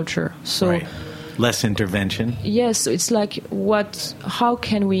agriculture. So less intervention. Yes, it's like how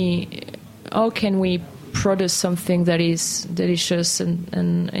can we produce something that is delicious and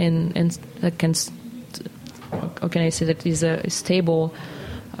that can, how can I say, that is stable,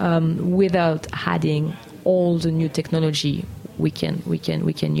 without adding all the new technology we can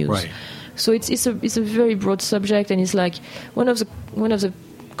use. Right. So it's a very broad subject, and it's like one of the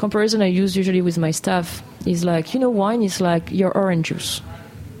comparison I use usually with my staff is like, wine is like your orange juice.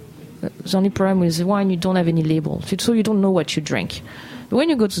 The only problem with wine, you don't have any label, so you don't know what you drink. But when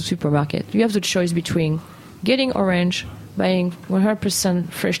you go to the supermarket, you have the choice between getting orange, buying 100%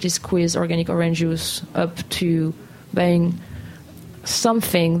 freshly squeezed organic orange juice, up to buying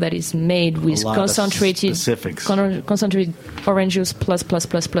something that is made with concentrated orange juice plus.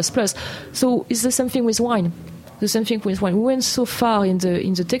 So it's the same thing with wine. The same thing with wine. We went so far in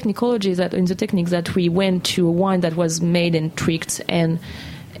the technology techniques that we went to a wine that was made and tweaked and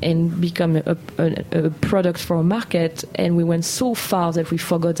become a product for a market, and we went so far that we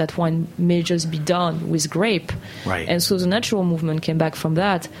forgot that wine may just be done with grape. Right. And so the natural movement came back from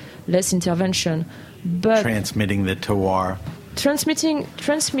that, less intervention, but transmitting the terroir. Transmitting,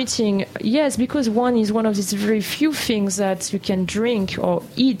 yes, because wine is one of these very few things that you can drink or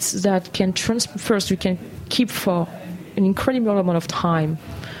eat that can first you can keep for an incredible amount of time,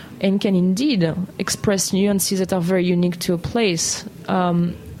 and can indeed express nuances that are very unique to a place.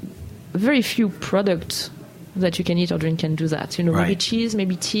 Very few products that you can eat or drink can do that. Maybe cheese,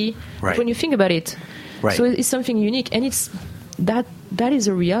 maybe tea. Right. But when you think about it, so it's something unique, and it's that is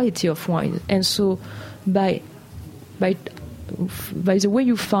a reality of wine. And so by the way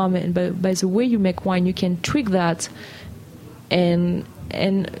you farm and by the way you make wine, you can tweak that. And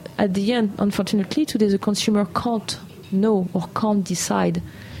at the end, unfortunately, today the consumer can't know or can't decide,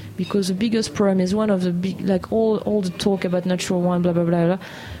 because the biggest problem is one of the big, like all the talk about natural wine, blah blah blah, blah,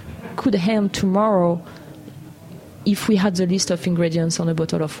 could end tomorrow if we had the list of ingredients on a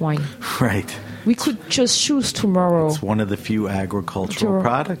bottle of wine. Right. We could just choose tomorrow. It's one of the few agricultural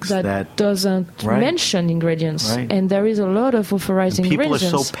products that doesn't mention ingredients. Right. And there is a lot of authorized ingredients.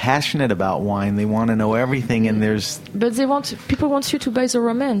 People are so passionate about wine. They want to know everything, and people want you to buy the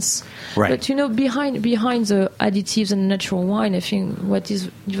romance. Right. But behind the additives and natural wine, I think what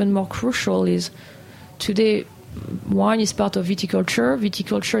is even more crucial is today wine is part of viticulture.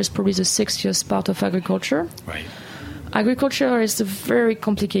 Viticulture is probably the sexiest part of agriculture. Right. Agriculture is a very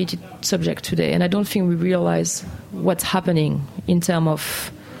complicated subject today, and I don't think we realize what's happening in terms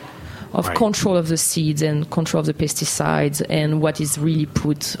of control of the seeds and control of the pesticides and what is really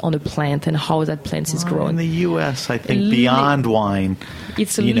put on a plant and how that plant is grown. In the U.S., I think beyond wine,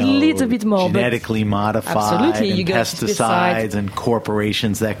 it's a little bit more genetically modified, absolutely, and you got pesticides and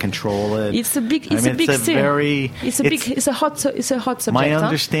corporations that control it. It's a big thing. It's a hot subject. My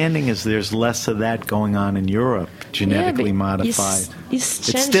understanding is there's less of that going on in Europe, genetically modified. It's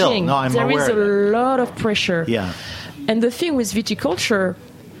changing. Still, no, I'm there aware is a lot of pressure. Yeah. And the thing with viticulture,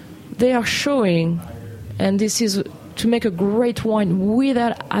 they are showing, and this is to make a great wine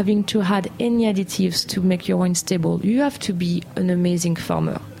without having to add any additives to make your wine stable. You have to be an amazing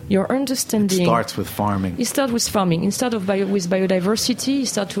farmer. Your understanding... It starts with farming. It starts with farming. Instead of with biodiversity, you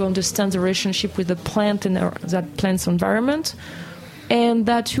start to understand the relationship with the plant and that plant's environment, and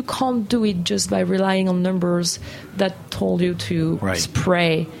that you can't do it just by relying on numbers that told you to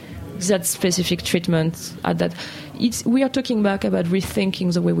spray that specific treatment at that. We are talking back about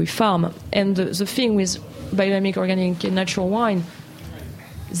rethinking the way we farm. And the thing with biodynamic, organic, and natural wine,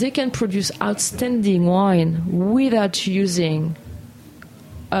 they can produce outstanding wine without using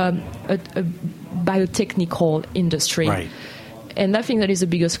a biotechnical industry. Right. And I think that is the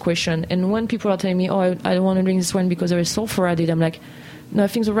biggest question. And when people are telling me, I don't want to drink this wine because there is sulfur added, I'm like, no, I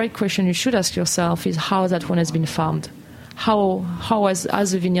think the right question you should ask yourself is how that one has been farmed. How as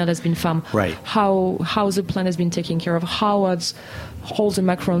the vineyard has been farmed, right. how the plant has been taken care of, how the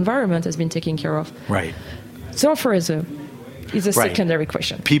macro environment has been taken care of. Right. Sulfur is a secondary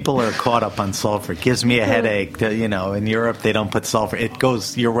question. People are caught up on sulfur. It gives me a headache. In Europe they don't put sulfur. It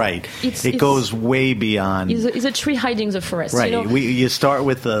goes. You're right. It goes way beyond. Is a tree hiding the forest? Right. You start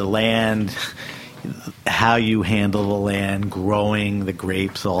with the land, how you handle the land, growing the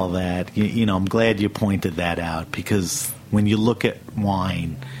grapes, all that. I'm glad you pointed that out, because when you look at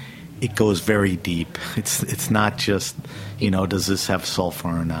wine, it goes very deep. It's not just does this have sulfur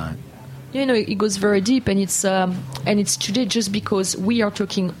or not. It goes very deep, and it's today just because we are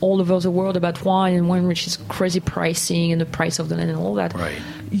talking all over the world about wine, and wine which is crazy pricing and the price of the land and all that. Right.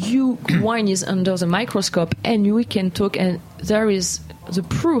 Wine is under the microscope, and we can talk, and there is the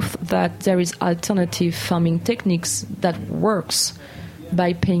proof that there is alternative farming techniques that works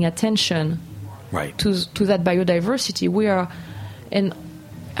by paying attention to that biodiversity.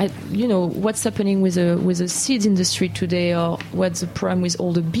 What's happening with the seeds industry today, or what's the problem with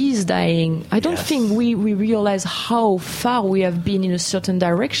all the bees dying. I don't think we realize how far we have been in a certain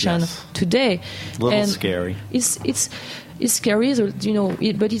direction today. A little scary. It's scary,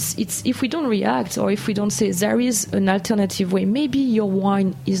 but it's if we don't react, or if we don't say there is an alternative way, maybe your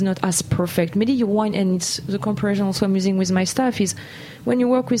wine is not as perfect. Maybe your wine, and it's the comparison also I'm using with my staff, is when you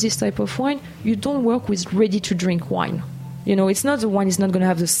work with this type of wine, you don't work with ready-to-drink wine. It's not the wine is not going to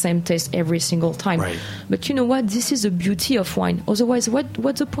have the same taste every single time. Right. But you know what? This is the beauty of wine. Otherwise,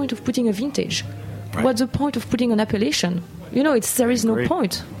 what's the point of putting a vintage? Right. What's the point of putting an appellation? There is no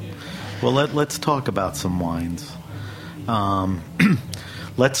point. Well, let's talk about some wines.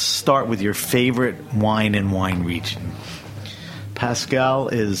 Let's start with your favorite wine and wine region.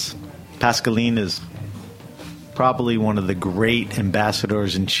 Pascaline is probably one of the great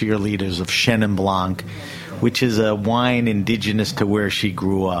ambassadors and cheerleaders of Chenin Blanc, which is a wine indigenous to where she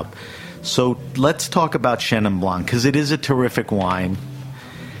grew up. So let's talk about Chenin Blanc, because it is a terrific wine.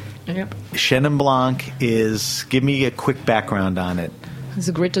 Yep. Chenin Blanc give me a quick background on it. It's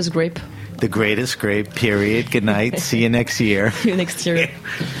the greatest grape. The greatest grape, period. Good night. See you next year. See you next year.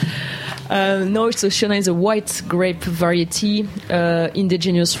 So Chenin is a white grape variety,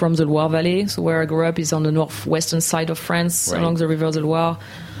 indigenous from the Loire Valley. So where I grew up is on the northwestern side of France, along the river the Loire.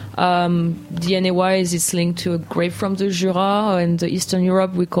 DNA-wise, it's linked to a grape from the Jura, and the Eastern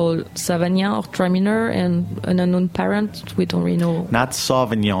Europe we call Savagnin or Traminer, and an unknown parent we don't really know. Not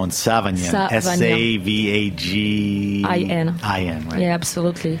Sauvignon, Savagnin. Savagin. Right? Yeah,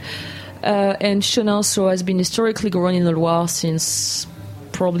 absolutely. And Chenin has been historically grown in the Loire since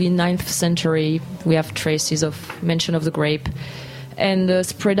probably 9th century. We have traces of mention of the grape, and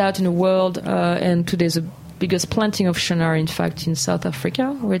spread out in the world. And today's the biggest planting of Chenin, in fact, in South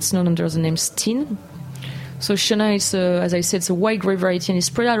Africa, where it's known under the name Steen. So Chenin is, as I said, it's a white grape variety, and it's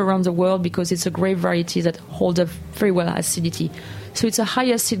spread out around the world because it's a grape variety that holds up very well acidity. So it's a high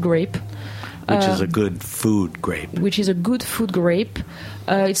acid grape. Which is a good food grape. It's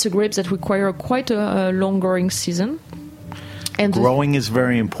a grape that requires quite a long growing season. And growing is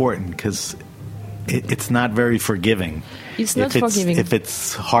very important, because it's not very forgiving. It's not forgiving. If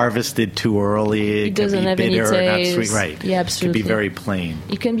it's harvested too early, it doesn't can be have bitter any taste. or not sweet. Right. Yeah, absolutely. It can be very plain.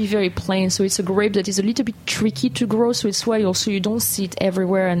 It can be very plain. So it's a grape that is a little bit tricky to grow. So it's why also you don't see it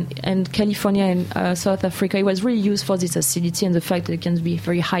everywhere. And California and South Africa, it was really used for this acidity and the fact that it can be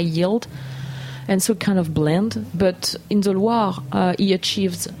very high yield. And so kind of blend. But in the Loire, he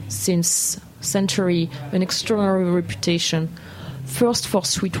achieved since century an extraordinary reputation. First for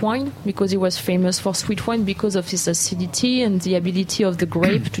sweet wine, because he was famous for sweet wine because of his acidity and the ability of the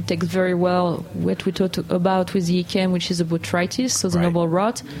grape to take very well what we talked about with the EKM, which is a botrytis, so the noble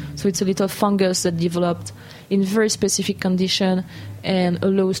rot. So it's a little fungus that developed in very specific condition and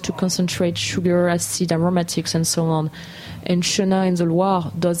allows to concentrate sugar, acid, aromatics, and so on. And Chenin in the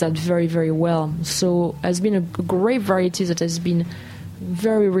Loire does that very, very well. So has been a grape variety that has been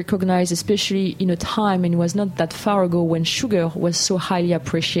very recognized, especially in a time, and it was not that far ago, when sugar was so highly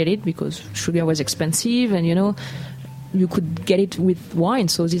appreciated because sugar was expensive and, you could get it with wine.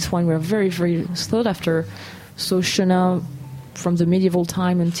 So this wine were very, very sought after. So Chenin, from the medieval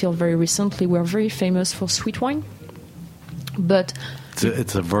time until very recently, were very famous for sweet wine. But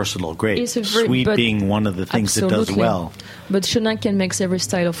it's a versatile grape. Sweet being one of the things it does well. But Chenin can make every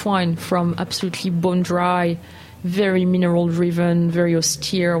style of wine, from absolutely bone dry, very mineral-driven, very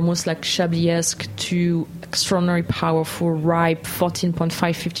austere, almost like Chablis-esque, to extraordinary powerful, ripe, 14.5,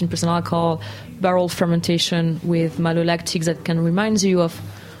 15% alcohol, barrel fermentation with malolactics that can remind you of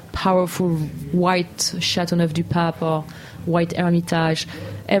powerful white Châteauneuf-du-Pape or white Hermitage,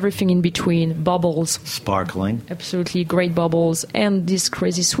 everything in between, bubbles. Sparkling. Absolutely, great bubbles, and this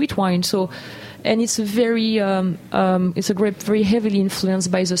crazy sweet wine. So, and it's a very, it's a grape very heavily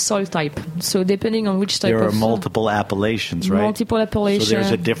influenced by the soil type. So depending on which type of soil. There are multiple appellations, right? Multiple appellations. So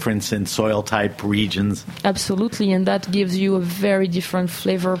there's a difference in soil type, regions. Absolutely, and that gives you a very different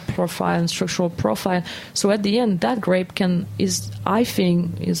flavor profile and structural profile. So at the end, that grape I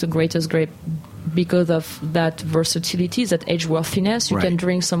think, is the greatest grape because of that versatility, that edgeworthiness. You can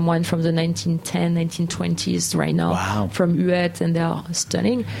drink some wine from the 1910s, 1920s right now from Huet, and they are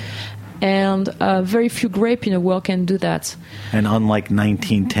stunning. And very few grape in the world can do that. And unlike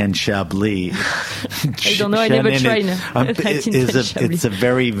 1910 Chablis, I don't know. I never tried. It's a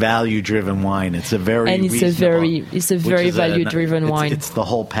very value-driven wine. It's a very value-driven wine. It's the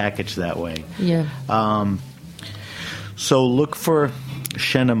whole package that way. Yeah. So look for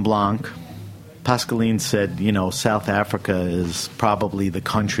Chenin Blanc. Pascaline said, South Africa is probably the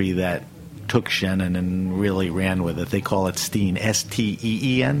country that took Chenin and really ran with it. They call it Steen,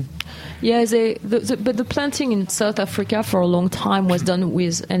 S-T-E-E-N. Yeah, but the planting in South Africa for a long time was done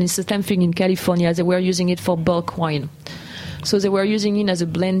with, and it's the same thing in California, they were using it for bulk wine. So they were using it as a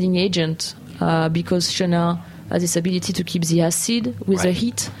blending agent because Chenin has this ability to keep the acid with the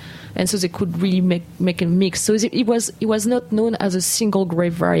heat, and so they could really make a mix. So it was not known as a single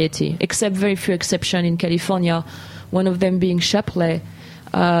grape variety, except very few exceptions in California, one of them being Chaplet,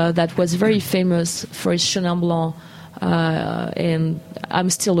 that was very famous for its Chenin Blanc. And I'm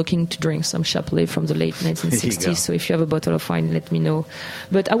still looking to drink some Chaplet from the late 1960s. So if you have a bottle of wine, let me know.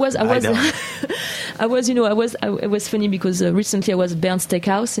 But it was funny because recently I was at Bern's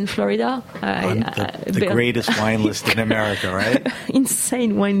Steakhouse in Florida. The greatest wine list in America, right?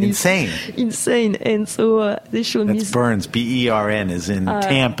 Insane wine list. Insane. And so they showed me. That's Bern's, B-E-R-N, is in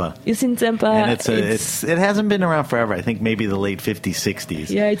Tampa. It's in Tampa. And it hasn't been around forever. I think maybe the late 50s, 60s.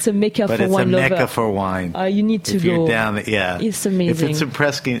 Yeah, it's a mecca for wine lover. But it's a mecca for wine. You need to go. It's amazing. If it's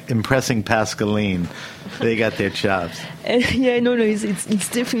impressing Pascaline, they got their chops. It's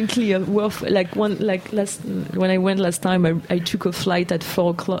definitely worth when I went last time. I took a flight at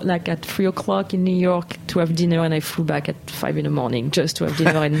 4:00, at 3:00 in New York to have dinner, and I flew back at 5 a.m. just to have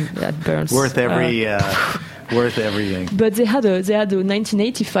dinner at Bern's. Worth everything. But they had a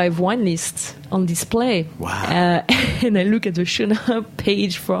 1985 wine list on display. Wow. And I look at the Chenin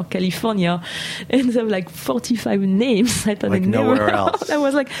page for California, and there were 45 names. I thought nowhere else. I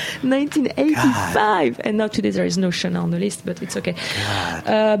was 1985, and now today there is no Chenin on the list, but it's okay.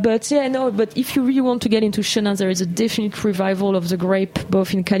 But if you really want to get into Chenin, there is a definite revival of the grape,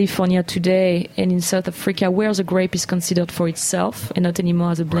 both in California today and in South Africa, where the grape is considered for itself and not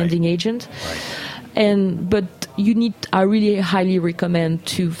anymore as a blending agent. Right. But I really highly recommend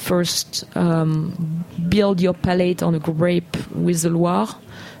to first build your palate on a grape with the Loire,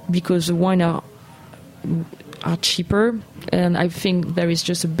 because the wine are cheaper, and I think there is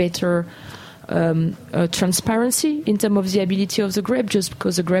just a better transparency in terms of the ability of the grape, just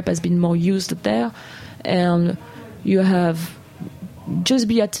because the grape has been more used there, and you have just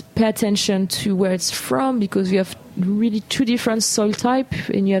pay attention to where it's from, because we have really two different soil type,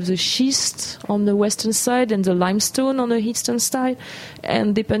 and you have the schist on the western side and the limestone on the eastern side,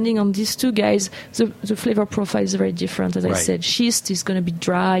 and depending on these two guys, the flavor profile is very different. As I said, schist is going to be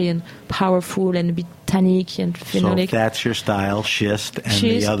dry and powerful and a bit tannic and phenolic. So that's your style, schist, and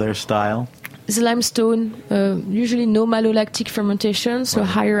the other style? The limestone, usually no malolactic fermentation, so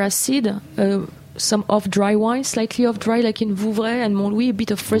higher acid, some off-dry wine, slightly off-dry, like in Vouvray and Montlouis, a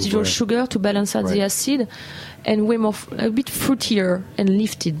bit of residual sugar to balance out the acid, and way more, a bit fruitier and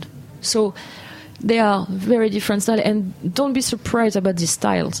lifted. So they are very different styles, and don't be surprised about these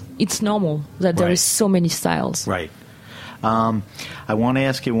styles. It's normal that there is so many styles. Right. I want to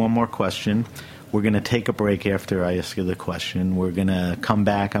ask you one more question. We're going to take a break after I ask you the question. We're going to come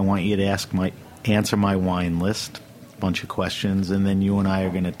back. I want you to answer my wine list, a bunch of questions, and then you and I are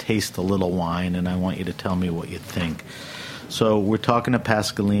going to taste a little wine, and I want you to tell me what you think. So we're talking to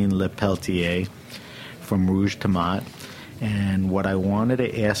Pascaline Lepeltier from Rouge Tomate, and what I wanted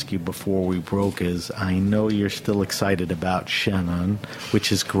to ask you before we broke is, I know you're still excited about Chenin,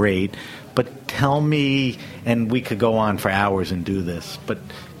 which is great, but tell me, and we could go on for hours and do this, but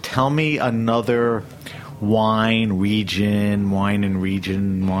tell me another wine and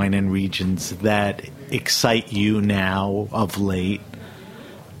regions that excite you now of late.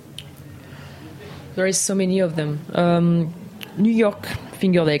 There is so many of them. New York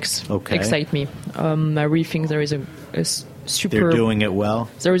Finger Lakes excite me. I really think there is a super... They're doing it well?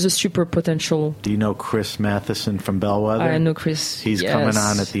 There is a super potential. Do you know Chris Matheson from Bellwether? I know Chris. He's coming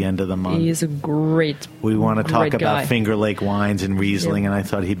on at the end of the month. He is a great We want to talk about guy. Finger Lake wines and Riesling, and I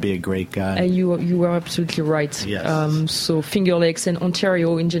thought he'd be a great guy. And you were absolutely right. Yes. So Finger Lakes and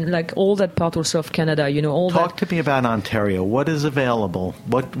Ontario, like all that part also of Canada, all Talk to me about Ontario. What is available?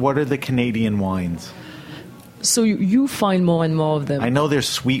 What are the Canadian wines? So you find more and more of them. I know there's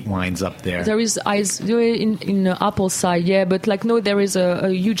sweet wines up there. There is in the apple side, but there is a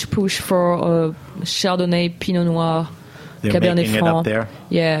huge push for Chardonnay, Pinot Noir, They're Cabernet making Franc. it up there?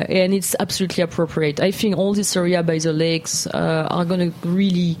 Yeah, and it's absolutely appropriate. I think all this area by the lakes are going to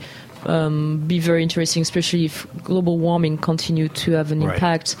really be very interesting, especially if global warming continue to have an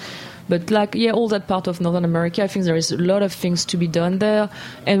impact. But all that part of Northern America, I think there is a lot of things to be done there.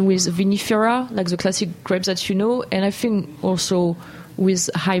 And with vinifera, like the classic grapes that you know, and I think also with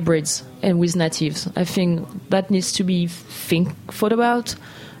hybrids and with natives. I think that needs to be thought about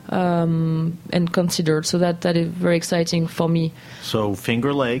and considered. So that is very exciting for me. So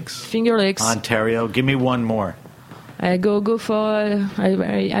Finger Lakes, Ontario. Give me one more. I go for.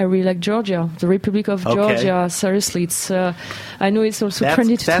 I really like Georgia, the Republic of Georgia. Seriously, it's. I know it's also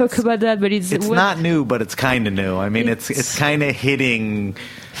trendy to talk about that, but it's not new, but it's kind of new. I mean, it's kind of hitting.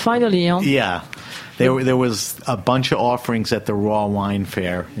 Finally, yeah. There was a bunch of offerings at the Raw Wine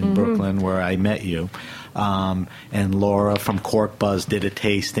Fair in Brooklyn where I met you, and Laura from Cork Buzz did a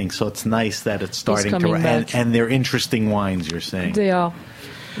tasting. So it's nice that it's starting to. And they're interesting wines. You're saying they are.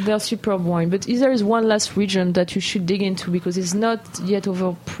 They're superb wine, but there is one last region that you should dig into because it's not yet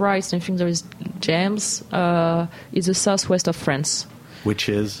overpriced. I think there is gems. It's the southwest of France. Which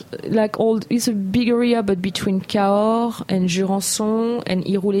is? It's a big area, but between Cahors and Jurançon and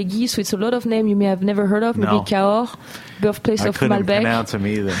Irouléguy, so it's a lot of names you may have never heard of. Maybe Cahors, birthplace of Malbec. I couldn't pronounce them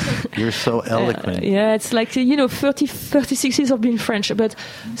either. You're so eloquent. It's like, 36 years of being French. But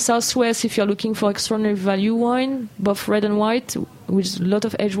Southwest, if you're looking for extraordinary value wine, both red and white, with a lot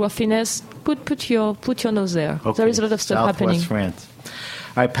of edgeworthiness, put your nose there. Okay. There is a lot of stuff happening. Southwest France.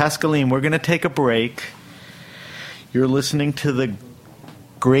 All right, Pascaline, we're going to take a break. You're listening to the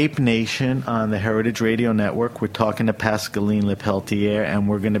Grape Nation on the Heritage Radio Network. We're talking to Pascaline Lepeltier, and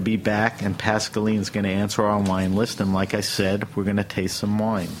we're going to be back, and Pascaline's going to answer our wine list, and like I said, we're going to taste some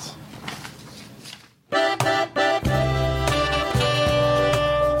wines.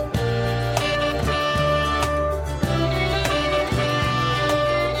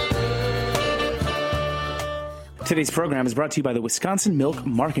 Today's program is brought to you by the Wisconsin Milk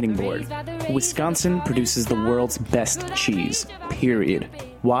Marketing Board. Wisconsin produces the world's best cheese, period.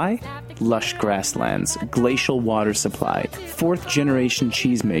 Why? Lush grasslands, glacial water supply, fourth-generation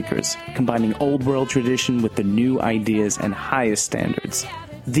cheesemakers, combining old world tradition with the new ideas and highest standards.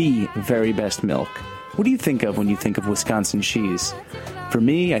 The very best milk. What do you think of when you think of Wisconsin cheese? For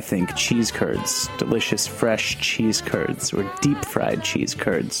me, I think cheese curds, delicious fresh cheese curds, or deep-fried cheese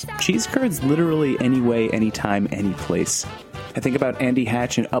curds. Cheese curds literally any way, anytime, any place. I think about Andy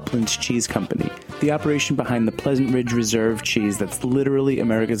Hatch and Upland's Cheese Company, the operation behind the Pleasant Ridge Reserve cheese that's literally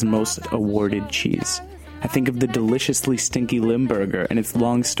America's most awarded cheese. I think of the deliciously stinky Limburger and its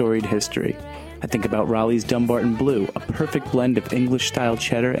long storied history. I think about Raleigh's Dumbarton Blue, a perfect blend of English-style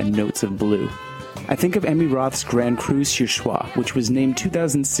cheddar and notes of blue. I think of Emmy Roth's Grand Cru sur Choix, which was named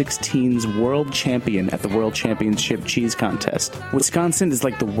 2016's World Champion at the World Championship Cheese Contest. Wisconsin is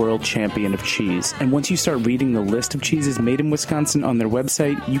like the world champion of cheese, and once you start reading the list of cheeses made in Wisconsin on their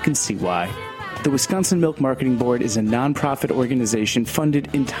website, you can see why. The Wisconsin Milk Marketing Board is a nonprofit organization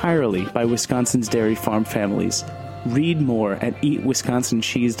funded entirely by Wisconsin's dairy farm families. Read more at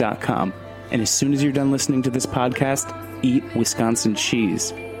eatwisconsincheese.com. And as soon as you're done listening to this podcast, eat Wisconsin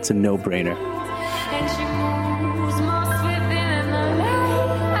cheese. It's a no-brainer.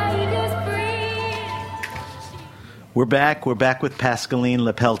 We're back. We're back with Pascaline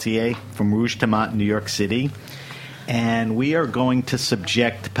Lepeltier from Rouge Tomate, New York City. And we are going to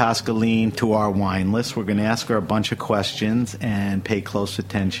subject Pascaline to our wine list. We're going to ask her a bunch of questions and pay close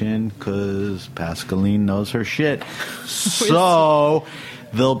attention because Pascaline knows her shit. So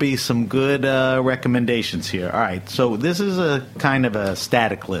there'll be some good recommendations here. All right, so this is a kind of a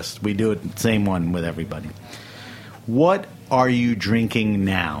static list. We do it the same one with everybody. What are you drinking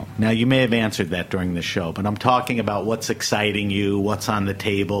now? Now, you may have answered that during the show, but I'm talking about what's exciting you, what's on the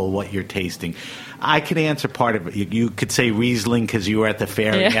table, what you're tasting. I could answer part of it. You could say Riesling because you were at the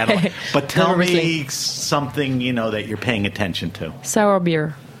fair. Yeah. But tell me something, that you're paying attention to. Sour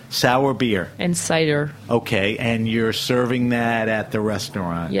beer. Sour beer. And cider. Okay, and you're serving that at the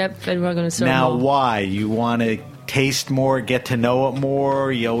restaurant. Yep, and we're going to serve Now, more. why? You want to taste more, get to know it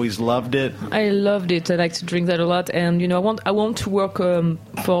more? You always loved it? I loved it. I like to drink that a lot. And, I want to work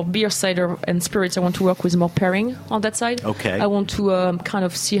for beer, cider, and spirits. I want to work with more pairing on that side. Okay. I want to kind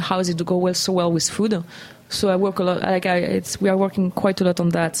of see how it go so well with food. So I work a lot. We are working quite a lot on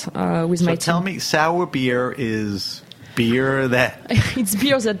that with my team. So tell me, sour beer is beer that it's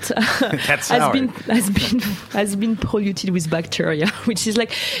beer that has been polluted with bacteria, which is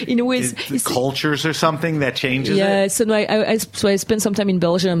like in a way it's cultures or something that changes it. it. So I spent some time in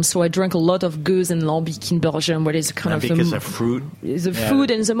Belgium. So I drank a lot of Gueuze and Lambic in Belgium, where it's kind because of fruit. The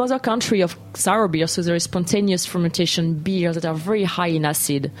food and the mother country of sour beer. So there is spontaneous fermentation beers that are very high in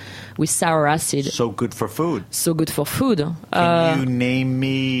acid, with sour acid. So good for food. Can you name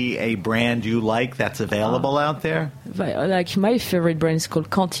me a brand you like that's available out there? Like my favorite brand is called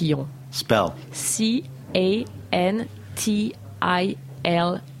Cantillon. Spell. Cantillon.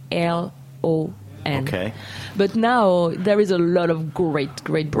 Okay. But now there is a lot of great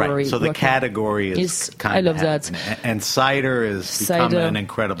breweries. Right. So the category is kind I love of that. And cider is becoming an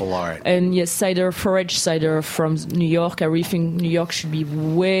incredible art. And yes, cider, forage cider from New York. I really think New York should be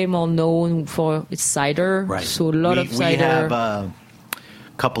way more known for its cider. Right. So a lot of cider. We have a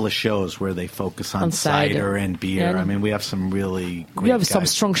couple of shows where they focus on cider and beer. Yeah. I mean, we have some really great We have guys. some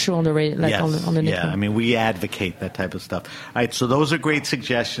strong show on the radio, on the network. Yeah, I mean, we advocate that type of stuff. All right, so those are great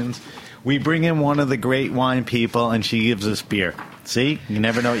suggestions. We bring in one of the great wine people, and she gives us beer. See? You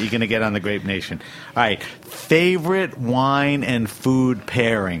never know what you're going to get on the Grape Nation. All right, favorite wine and food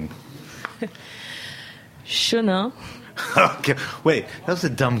pairing? Chenin. Okay. Wait, that was a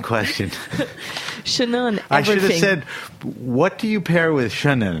dumb question. Chenin and everything. I should have said, what do you pair with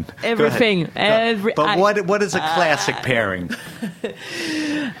Chenin? Everything. But what is a classic pairing?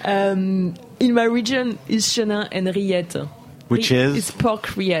 In my region is Chenin and Rillette. Which is? It's pork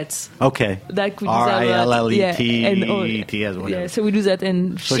rillettes. Okay. R-I-L-L-E-T-T-S, whatever. Yeah, so we do that.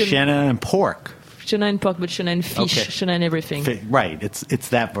 And so Chenin and pork. Chenin and pork, but Chenin and fish, Okay. Chenin and everything. Right, it's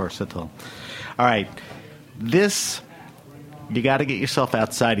that versatile. All right, you got to get yourself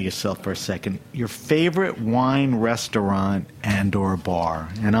outside of yourself for a second. Your favorite wine restaurant and or bar.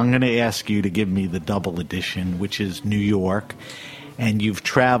 And I'm going to ask you to give me the double edition, which is New York. And you've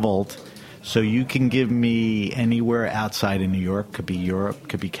traveled, so you can give me anywhere outside of New York. Could be Europe,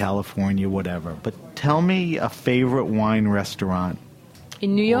 could be California, whatever. But tell me a favorite wine restaurant.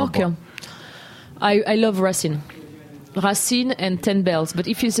 In New York, I love Racine. Racine and 10 Bells. But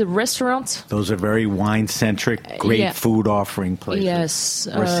if it's a restaurant... Those are very wine-centric, great food offering places. Yes.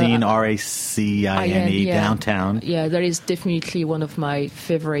 Racine, R-A-C-I-N-E, downtown. Yeah, that is definitely one of my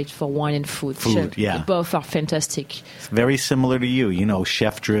favorites for wine and food. Yeah. Both are fantastic. It's very similar to you,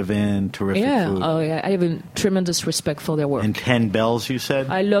 chef-driven, terrific food. Oh, yeah. I have a tremendous respect for their work. And 10 Bells, you said?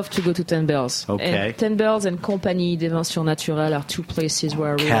 I love to go to 10 Bells. Okay. And 10 Bells and Compagnie des Vins Naturels are two places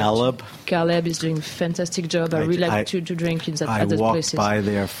where I really Caleb. Caleb is doing a fantastic job. I really like to drink at those places. I walked by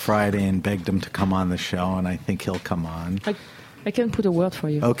there Friday and begged him to come on the show, and I think he'll come on. I can put a word for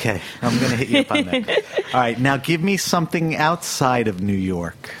you. Okay. I'm going to hit you up on that. All right. Now give me something outside of New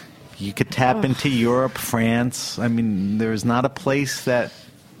York. You could tap into Europe, France. I mean, there's not a place that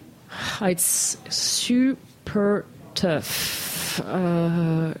It's super tough.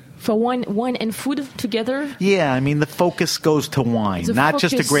 For wine and food together? Yeah, I mean, the focus goes to wine. Not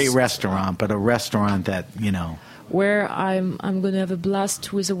just a focus- great restaurant, but a restaurant that, Where I'm going to have a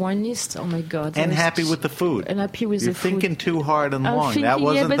blast with a wine list. Oh my God! and happy with the food. And happy with You're the food. thinking too hard and I'm long. thinking, That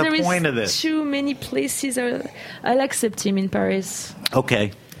wasn't but the there point is of this. Too many places. I like Septime in Paris.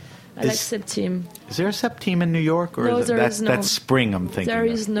 Okay. I like Septime. Is there a Septime in New York? Or No, is it, there is no. That's spring, I'm thinking. There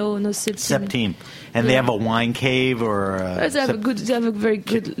of. is no Septime. Septime. And they have a wine cave or a... They have a very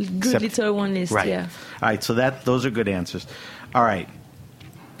good little wine list. Right. Yeah. All right, so those are good answers. All right.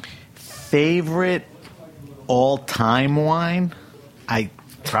 Favorite all-time wine?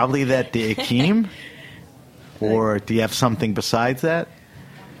 Probably that de Akim. Or do you have something besides that?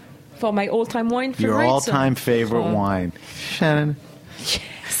 For my all-time wine favorite. Your all-time favorite wine. Chenin.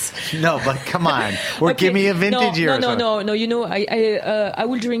 Yes. No, but come on. Or give me a vintage year. No. You know, I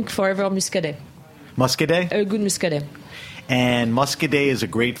will drink forever Muscadet. Muscadet? A good Muscadet. And Muscadet is a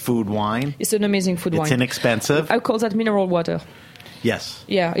great food wine. It's an amazing food wine. It's inexpensive. I call that mineral water. Yes.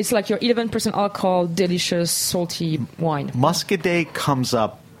 Yeah, it's like your 11% alcohol, delicious, salty wine. Muscadet comes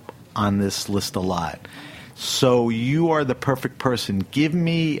up on this list a lot. So you are the perfect person. Give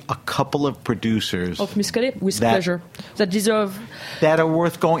me a couple of producers Of Muscadet, with pleasure. That deserve... that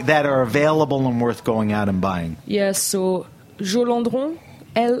are available and worth going out and buying. Yes, so Jo Landron,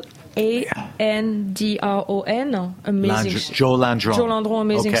 Landron, amazing. Jo Landron. Jo Landron,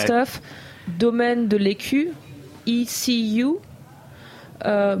 amazing Okay. stuff. Domaine de l'Écu, ECU,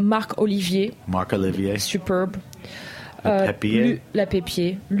 Marc Olivier, superbe. La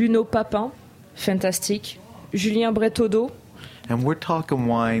Pépier, Luno Papin, fantastic. Julien Brettaudeau. And we're talking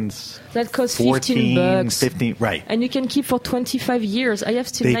wines That costs 14, $15. 15, right. And you can keep for 25 years. I have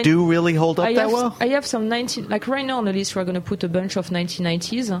still They do really hold up that well? I have some like right now on the list we're going to put a bunch of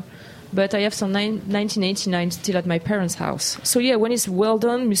 1990s, but I have some 1989 still at my parents' house. So yeah, when it's well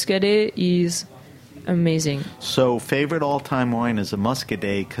done, Muscadet is amazing. So favorite all-time wine is a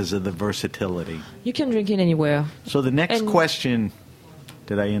Muscadet because of the versatility. You can drink it anywhere. So the next question...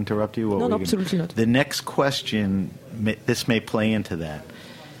 Did I interrupt you? No, absolutely not. The next question, this may play into that.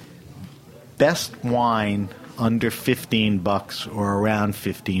 Best wine under $15 or around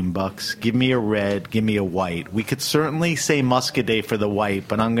 $15. Give me a red, give me a white. We could certainly say Muscadet for the white,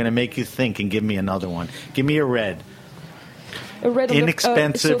 but I'm going to make you think and give me another one. Give me a red. A red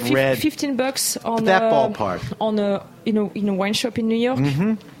inexpensive red. $15 on that ballpark. On a in a wine shop in New York.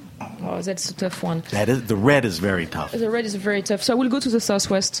 Mm-hmm. Oh, that's a tough one. The red is very tough. The red is very tough. So I will go to the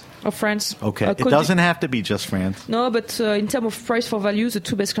southwest of France. Okay. It doesn't have to be just France. No, but in terms of price for value, the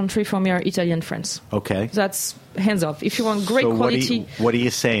two best countries for me are Italy and France. Okay. That's hands off. If you want great quality. What are you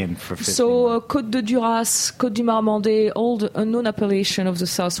saying for 15? So Côte de Duras, Côte du Marmandais, all the unknown appellation of the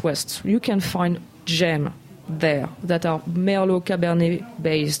southwest, you can find gem there that are Merlot Cabernet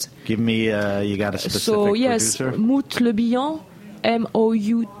based. Give me, you got a specific so, yes, producer? Mout Le Bihan, Mouthes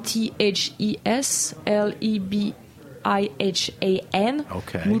Lebihan,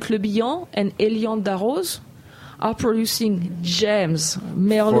 okay. Mout Le Bihan and Eliane Darroze are producing gems,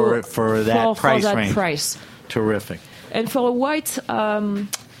 Merlot for that price. Price. Terrific. And for a white,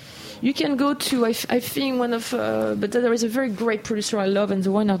 you can go to, I think one of, but there is a very great producer I love, and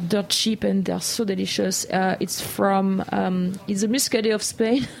the wine are dirt cheap and they're so delicious. It's from, it's the Muscadet of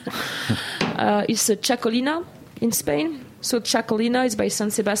Spain. It's a Chacolina in Spain. So Chacolina is by San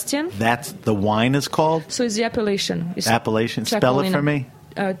Sebastian. That's the wine is called? So it's the appellation. It's appellation? Chacolina. Spell it for me.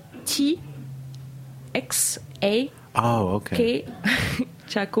 T-X-A. Oh, okay. K.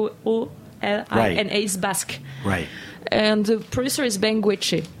 Chaco O-L-I-N-A is Basque. Right. And the producer is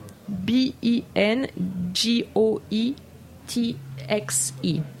Bengueche. Bengoetxe.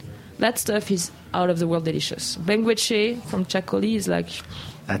 That stuff is out of the world delicious. Bengueche from Chacoli is like...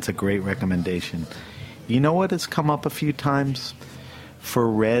 That's a great recommendation. You know what has come up a few times for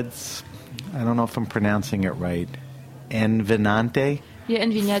reds? I don't know if I'm pronouncing it right. Envinate? Yeah,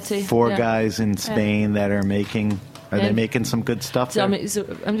 Envinate. Four guys in Spain that are making... Are they making some good stuff there?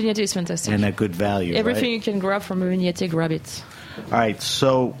 Envinate is fantastic. And a good value, Everything right? you can grab from Envinate, grab it. All right,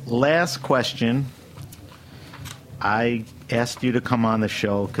 so last question. I asked you to come on the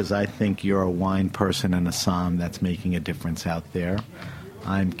show because I think you're a wine person and a somm that's making a difference out there.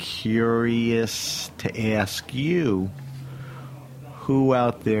 I'm curious to ask you who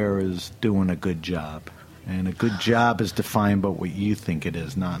out there is doing a good job. And a good job is defined by what you think it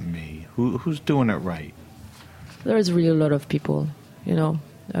is, not me. Who's doing it right? There is really a lot of people, you know.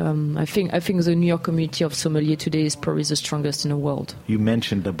 I think the New York community of sommelier today is probably the strongest in the world. You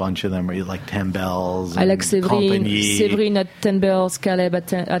mentioned a bunch of them. Are you like 10 Bells? I like Séverine at 10 Bells, Caleb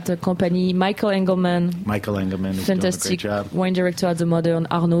at the company, Michael Engelman. Is fantastic doing a great job. Wine director at the Modern,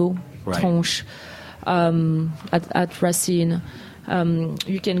 Arnaud Tronche at Racine.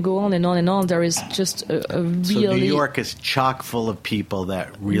 You can go on and on and on. There is just a really... So New York is chock full of people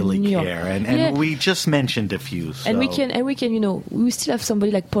that really care, and we just mentioned a few. So. And we can, we still have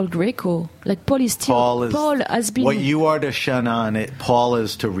somebody like Paul Greco. Like Paul has been what you are to Chenin. Paul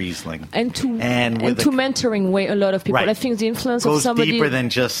is to Riesling, and to mentoring a lot of people. Right. I think the influence goes of somebody deeper than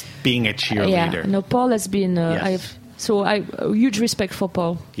just being a cheerleader. Yeah, no, Paul has been. Yes. I huge respect for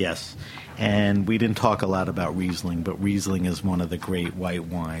Paul. Yes. And we didn't talk a lot about Riesling, but Riesling is one of the great white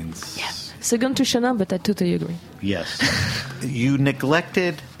wines. Yes. Second to Chenin, but I totally agree. Yes. You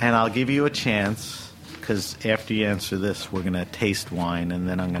neglected, and I'll give you a chance, because after you answer this, we're going to taste wine, and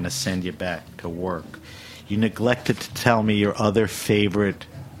then I'm going to send you back to work. You neglected to tell me your other favorite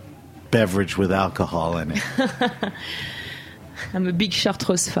beverage with alcohol in it. I'm a big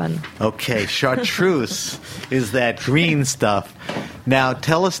chartreuse fan. Okay, chartreuse is that green stuff. Now,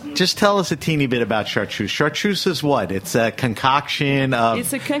 tell us a teeny bit about chartreuse. Chartreuse is what? It's a concoction of...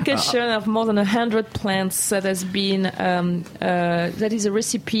 It's a concoction of more than 100 plants that has been... that is a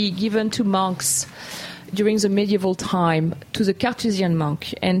recipe given to monks during the medieval time, to the Carthusian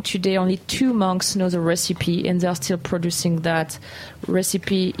monk. And today only 2 monks know the recipe, and they are still producing that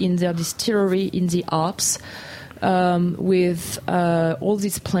recipe in their distillery in the Alps. With all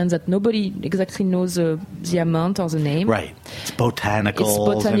these plants that nobody exactly knows the amount or the name. Right. It's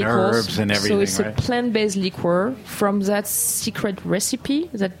botanicals and herbs and everything, so it's a plant-based liqueur from that secret recipe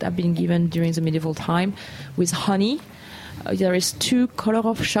that have been given during the medieval time with honey. There is 2 colors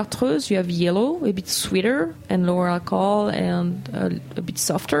of chartreuse. You have yellow, a bit sweeter and lower alcohol and a bit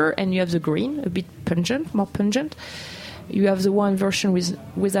softer. And you have the green, a bit more pungent. You have the one version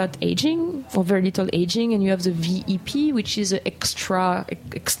without aging, or very little aging, and you have the VEP, which is an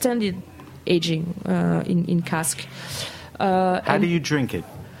extended aging in cask. How do you drink it?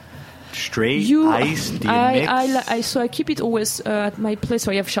 Straight, iced? Do you mix? So I keep it always at my place.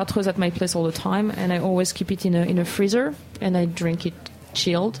 So I have chartreuse at my place all the time, and I always keep it in a freezer, and I drink it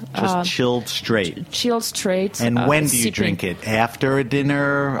chilled. Just chilled straight. Chilled straight. And when do you drink it? After a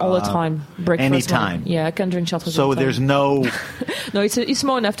dinner? All the time. Breakfast. Anytime. Yeah, I can drink chartreuse. So there's no... No, it's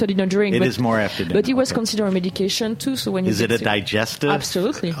more an after dinner drink. It is more after dinner. But it was considered a medication too. So when is it a digestive?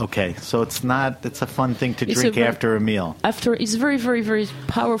 Absolutely. Okay, so it's a fun thing to drink after a meal. It's very, very, very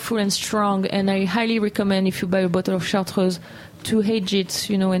powerful and strong, and I highly recommend if you buy a bottle of chartreuse to age it,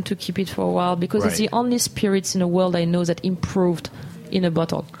 and to keep it for a while, because it's the only spirits in the world I know that improved in a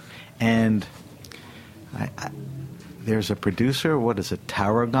bottle. And there's a producer, what is it,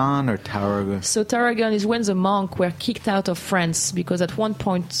 Tarragon or Tarragon? So Tarragon is when the monks were kicked out of France, because at one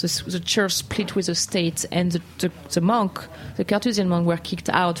point the church split with the state, and the monk, the Carthusian monk, were kicked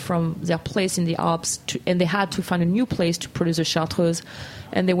out from their place in the Alps, and they had to find a new place to produce the chartreuse.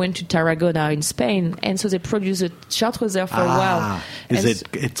 And they went to Tarragona in Spain, and so they produced the chartreuse there for a while.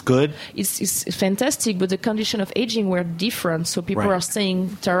 It's good? It's fantastic, but the condition of aging were different. So people are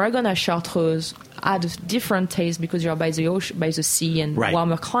saying Tarragona chartreuse had a different taste because you are by the ocean, by the sea, and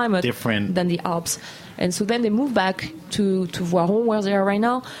warmer climate than the Alps. And so then they moved back to Voiron, where they are right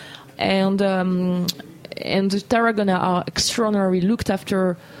now, and the Tarragona are extraordinarily looked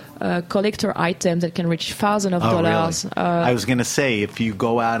after. Collector items that can reach thousands of dollars. Really? I was going to say, if you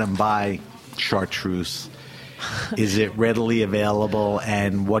go out and buy chartreuse, is it readily available,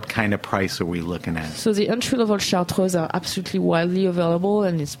 and what kind of price are we looking at? So the entry-level chartreuse are absolutely widely available,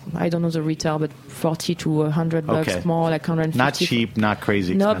 and it's, I don't know the retail, but $40 to $100 more, like $150. Not cheap, not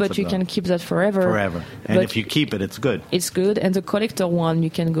crazy expensive. No, but you can keep that forever. And if you keep it, it's good. It's good, and the collector one, you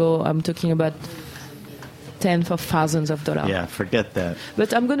can go, I'm talking about tens of thousands of dollars. Yeah, forget that.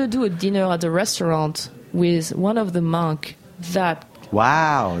 But I'm going to do a dinner at the restaurant with one of the monks that...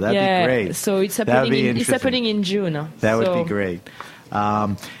 Wow, that'd be great. So it's happening in June. That would be great.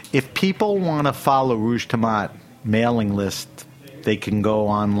 If people want to follow Rouge Tomate mailing list, they can go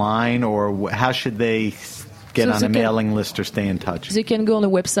online, or how should they get on a mailing list or stay in touch? They can go on the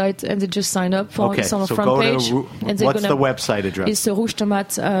website and they just sign up for it's on the front page. What's the website address? It's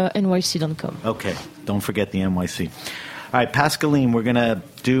rougetomate.nyc.com. Okay, don't forget the NYC. All right, Pascaline, we're going to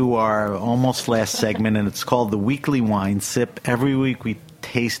do our almost last segment, and it's called the Weekly Wine Sip. Every week we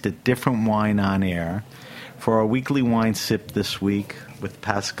taste a different wine on air. For our Weekly Wine Sip this week with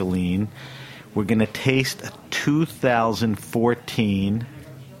Pascaline, we're going to taste a 2014.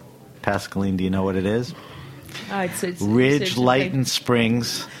 Pascaline, do you know what it is? It's Ridge, Lighton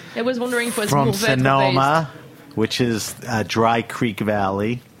Springs. I was wondering if it was from more Sonoma, which is Dry Creek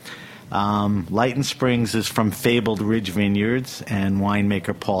Valley. Lighton Springs is from Fabled Ridge Vineyards and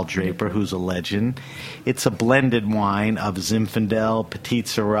winemaker Paul Draper, who's a legend. It's a blended wine of Zinfandel, Petit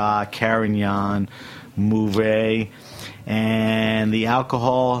Syrah, Carignan, Mourvèdre, and the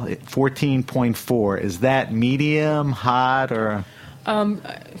alcohol 14.4. Is that medium, hot, or?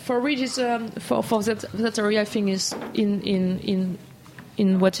 For Ridge, is for that area, I think is in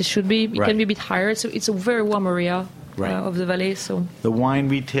what it should be. It Right. can be a bit higher. So it's a very warm area. Right. Of the valley, so The wine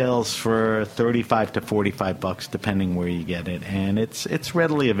retails for $35 to $45, depending where you get it, and it's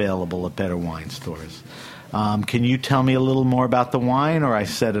readily available at better wine stores. Can you tell me a little more about the wine, or I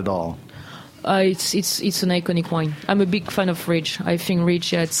said it all? it's an iconic wine. I'm a big fan of Ridge. I think Ridge,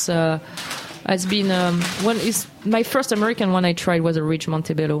 has been one is my first American one I tried was a Ridge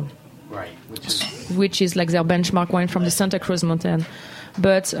Montebello, Right. which is like their benchmark wine from the Santa Cruz Mountain.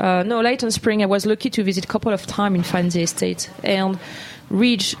 But no, Lighton Spring, I was lucky to visit a couple of times in Fancy Estate. And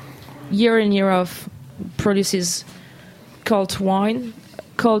Ridge, year in, year off, produces cult wine.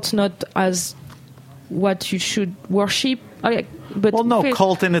 Cult not as what you should worship. But Well, no,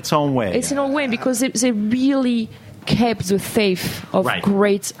 cult in its own way. it's in a way because they really kept the faith of Right.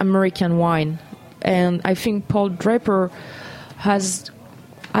 great American wine. And I think Paul Draper has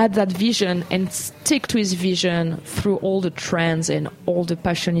had that vision and stick to his vision through all the trends and all the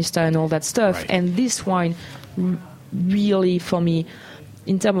passionista and all that stuff. Right. And this wine really, for me,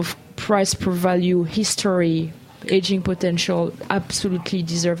 in terms of price per value, history, aging potential, absolutely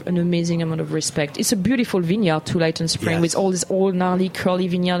deserve an amazing amount of respect. It's a beautiful vineyard to Lighton Spring, Yes. with all this old, gnarly, curly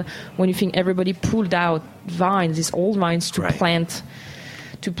vineyard. When you think everybody pulled out vines, these old vines to Right. plant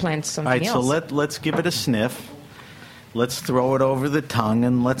something All right, else. so let's give it a sniff. Let's throw it over the tongue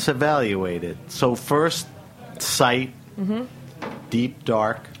and let's evaluate it. So first, sight, deep,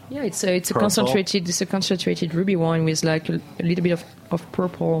 dark. Yeah, it's a Purple. concentrated ruby wine with like a little bit of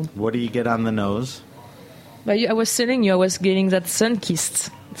purple. What do you get on the nose? But I was telling you, I was getting that sun-kissed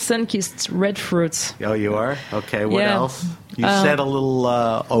red fruit. Oh, you are? Okay, what Yeah. else? You said a little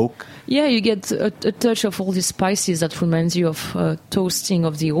oak. Yeah, you get a touch of all these spices that reminds you of toasting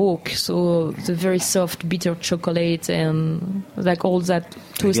of the oak. So the very soft, bitter chocolate and like all that You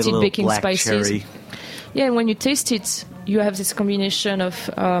get a toasted little baking black spices. cherry. Yeah, and when you taste it, you have this combination of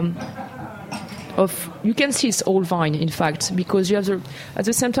you can see it's old vine, in fact, because you have at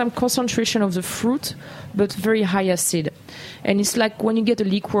the same time concentration of the fruit, but very high acid. And it's like when you get a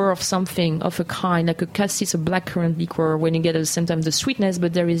liqueur of something, of a kind, like a cassis, a blackcurrant liqueur, when you get at the same time the sweetness,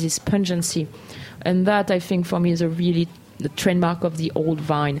 but there is this pungency. And that, I think, for me, is really the trademark of the old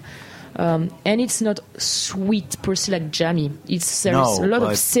vine. And it's not sweet per se, like jammy. There's a lot of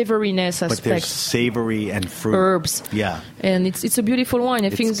savouriness But there's aspect, savory and fruit. herbs. Yeah. And it's a beautiful wine. I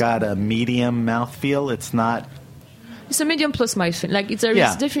think It's got a medium mouthfeel. It's not... it's a medium plus mouthfeel. Like there Yeah.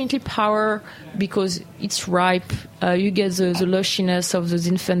 is definitely power because it's ripe. You get the lusciness of the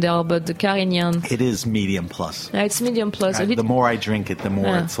Zinfandel, but the Carignan, It is medium plus. it's medium plus. A The little- more I drink it, the more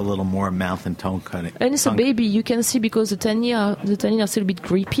Yeah. it's a little more mouth and tongue cutting. And it's a baby. You can see because the tannin are still a bit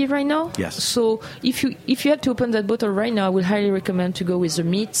grapey right now. Yes. So if you had to open that bottle right now, I would highly recommend to go with the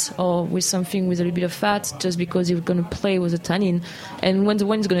meat or with something with a little bit of fat, just because you're going to play with the tannin. And when the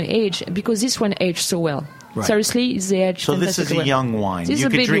wine is going to age, because this one aged so well. Right. Seriously, it's the age. So this is a young wine. This is You a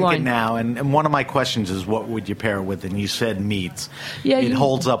could baby drink wine. it now, and one of my questions is, what would you pair it with? And you said meats. Yeah, it you-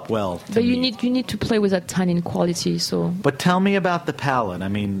 holds up well. to But you meat. need to play with that tannin quality. So But tell me about the palate. I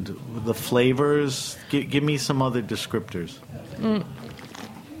mean, the flavors. Give me some other descriptors.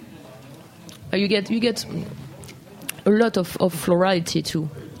 you get a lot of florality too,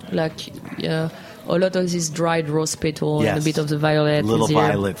 like a lot of this dried rose petal Yes. and a bit of the violet. A little is here.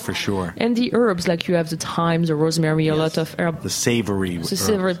 violet for sure. And the herbs, like you have the thyme, the rosemary, a lot of herb, The savory. the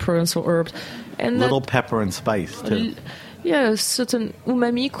savory Provençal herbs, and Little that, pepper and spice too. a certain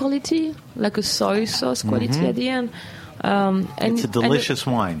umami quality, like a soy sauce quality at the end. And It's a delicious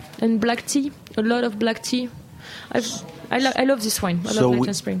wine. and black tea, a lot of black tea. I love this wine. I love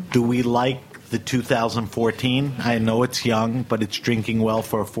Lighton Spring. do we like the 2014? I know it's young, but it's drinking well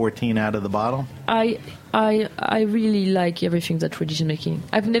for a 14 out of the bottle. I really like everything that Ridge is making.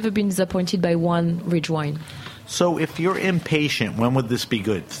 I've never been disappointed by one Ridge wine. So if you're impatient, when would this be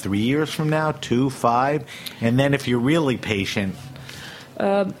good? 3 years from now? 2, 5? And then if you're really patient...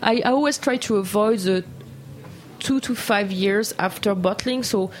 I always try to avoid the 2 to 5 years after bottling.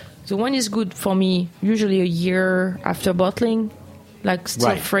 So the wine is good for me usually a year after bottling. like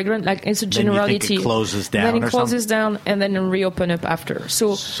still fragrant. Like it's a generality. Then you think it closes down. Then it or closes something? down, and then reopen up after.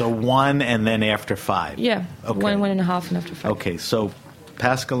 So 1 and then after 5. Yeah, okay. 1.5 and after 5. Okay, so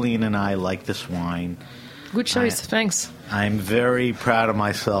Pascaline and I like this wine. Good choice, thanks. I'm very proud of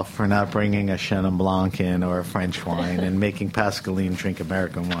myself for not bringing a Chenin Blanc in or a French wine and making Pascaline drink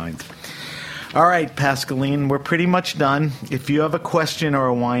American wines. All right, Pascaline, we're pretty much done. If you have a question or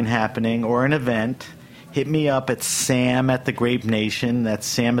a wine happening or an event, hit me up at sam@thegrapenation. That's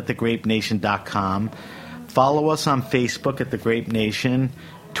sam@thegrapenation.com. Follow us on Facebook at The Grape Nation,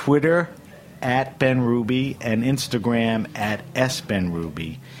 Twitter at Ben Ruby, and Instagram at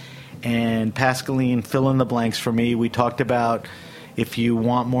SBenRuby. And Pascaline, fill in the blanks for me. We talked about if you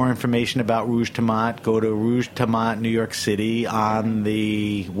want more information about Rouge Tomate, go to Rouge Tomate New York City on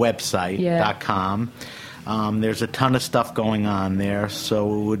the website, .com. There's a ton of stuff going on there,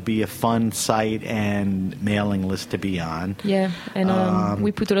 so it would be a fun site and mailing list to be on. Yeah, and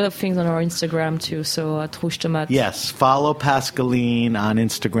we put a lot of things on our Instagram too, so at Rouge Tomate. Yes, follow Pascaline on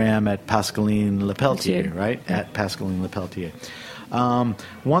Instagram at Pascaline Lepeltier, right? Yeah. At Pascaline Lepeltier.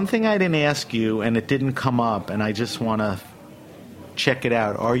 One thing I didn't ask you, and it didn't come up, and I just want to check it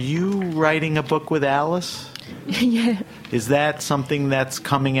out. Are you writing a book with Alice? Yeah. Is that something that's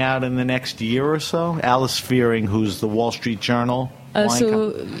coming out in the next year or so? Alice Fearing, who's the Wall Street Journal.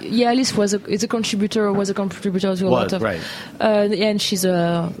 Alice was a contributor to a lot of, right. And she's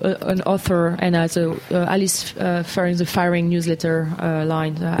an author and has Alice Fearing, the Firing newsletter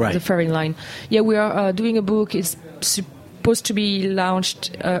line, the Firing line. Yeah, we are doing a book. It's supposed to be launched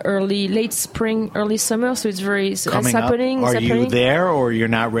late spring, early summer, so it's happening. Are you there, or you're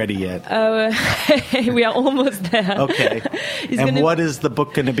not ready yet? We are almost there. Okay. And what is the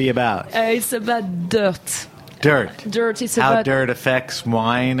book going to be about? It's about dirt. Dirt. It's how about dirt affects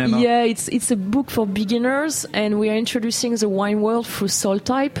wine and all? Yeah, it's a book for beginners, and we are introducing the wine world through soil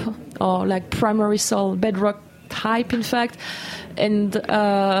type, or like primary soil, bedrock type, in fact, and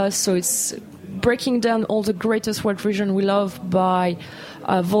so it's breaking down all the greatest wet region we love by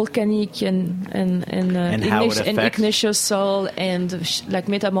volcanic and igneous soil and like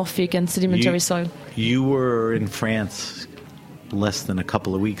metamorphic and sedimentary soil. You were in France less than a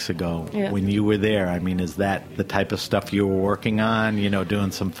couple of weeks ago. When you were there, I mean, is that the type of stuff you were working on? You know,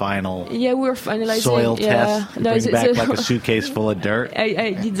 doing some final we're finalizing soil tests, bring back like a suitcase full of dirt.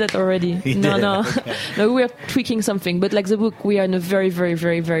 I did that already. No, we are tweaking something, but like the book, we are in a very, very,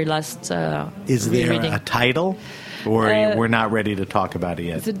 very, very last. Is there rereading. A title, or we're not ready to talk about it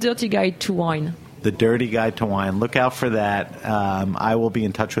yet? The Dirty Guide to Wine. The Dirty Guide to Wine. Look out for that. I will be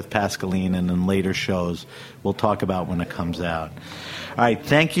in touch with Pascaline, and in later shows, we'll talk about when it comes out. All right.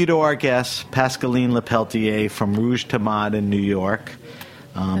 Thank you to our guest, Pascaline Lepeltier from Rouge Tomate in New York.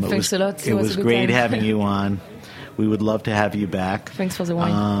 Thanks a lot. It was great having you on. We would love to have you back. Thanks for the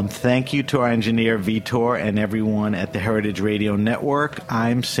wine. Thank you to our engineer, Vitor, and everyone at the Heritage Radio Network.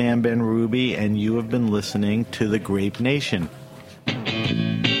 I'm Sam Ben Ruby, and you have been listening to The Grape Nation.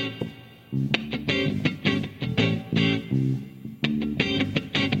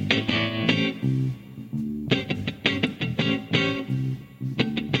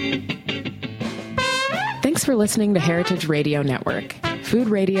 Thanks for listening to Heritage Radio Network, food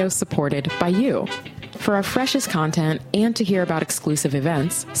radio supported by you. For our freshest content and to hear about exclusive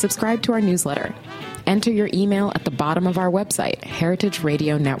events, subscribe to our newsletter. Enter your email at the bottom of our website,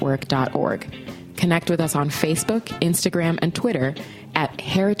 heritageradionetwork.org. Connect with us on Facebook, Instagram, and Twitter at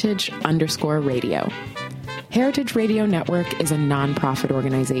heritage_radio. Heritage Radio Network is a nonprofit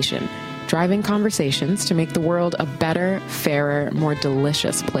organization driving conversations to make the world a better, fairer, more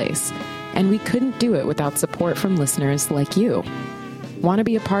delicious place. And we couldn't do it without support from listeners like you. Want to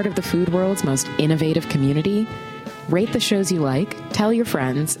be a part of the food world's most innovative community? Rate the shows you like, tell your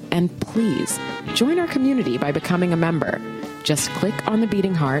friends, and please join our community by becoming a member. Just click on the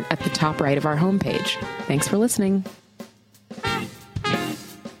beating heart at the top right of our homepage. Thanks for listening.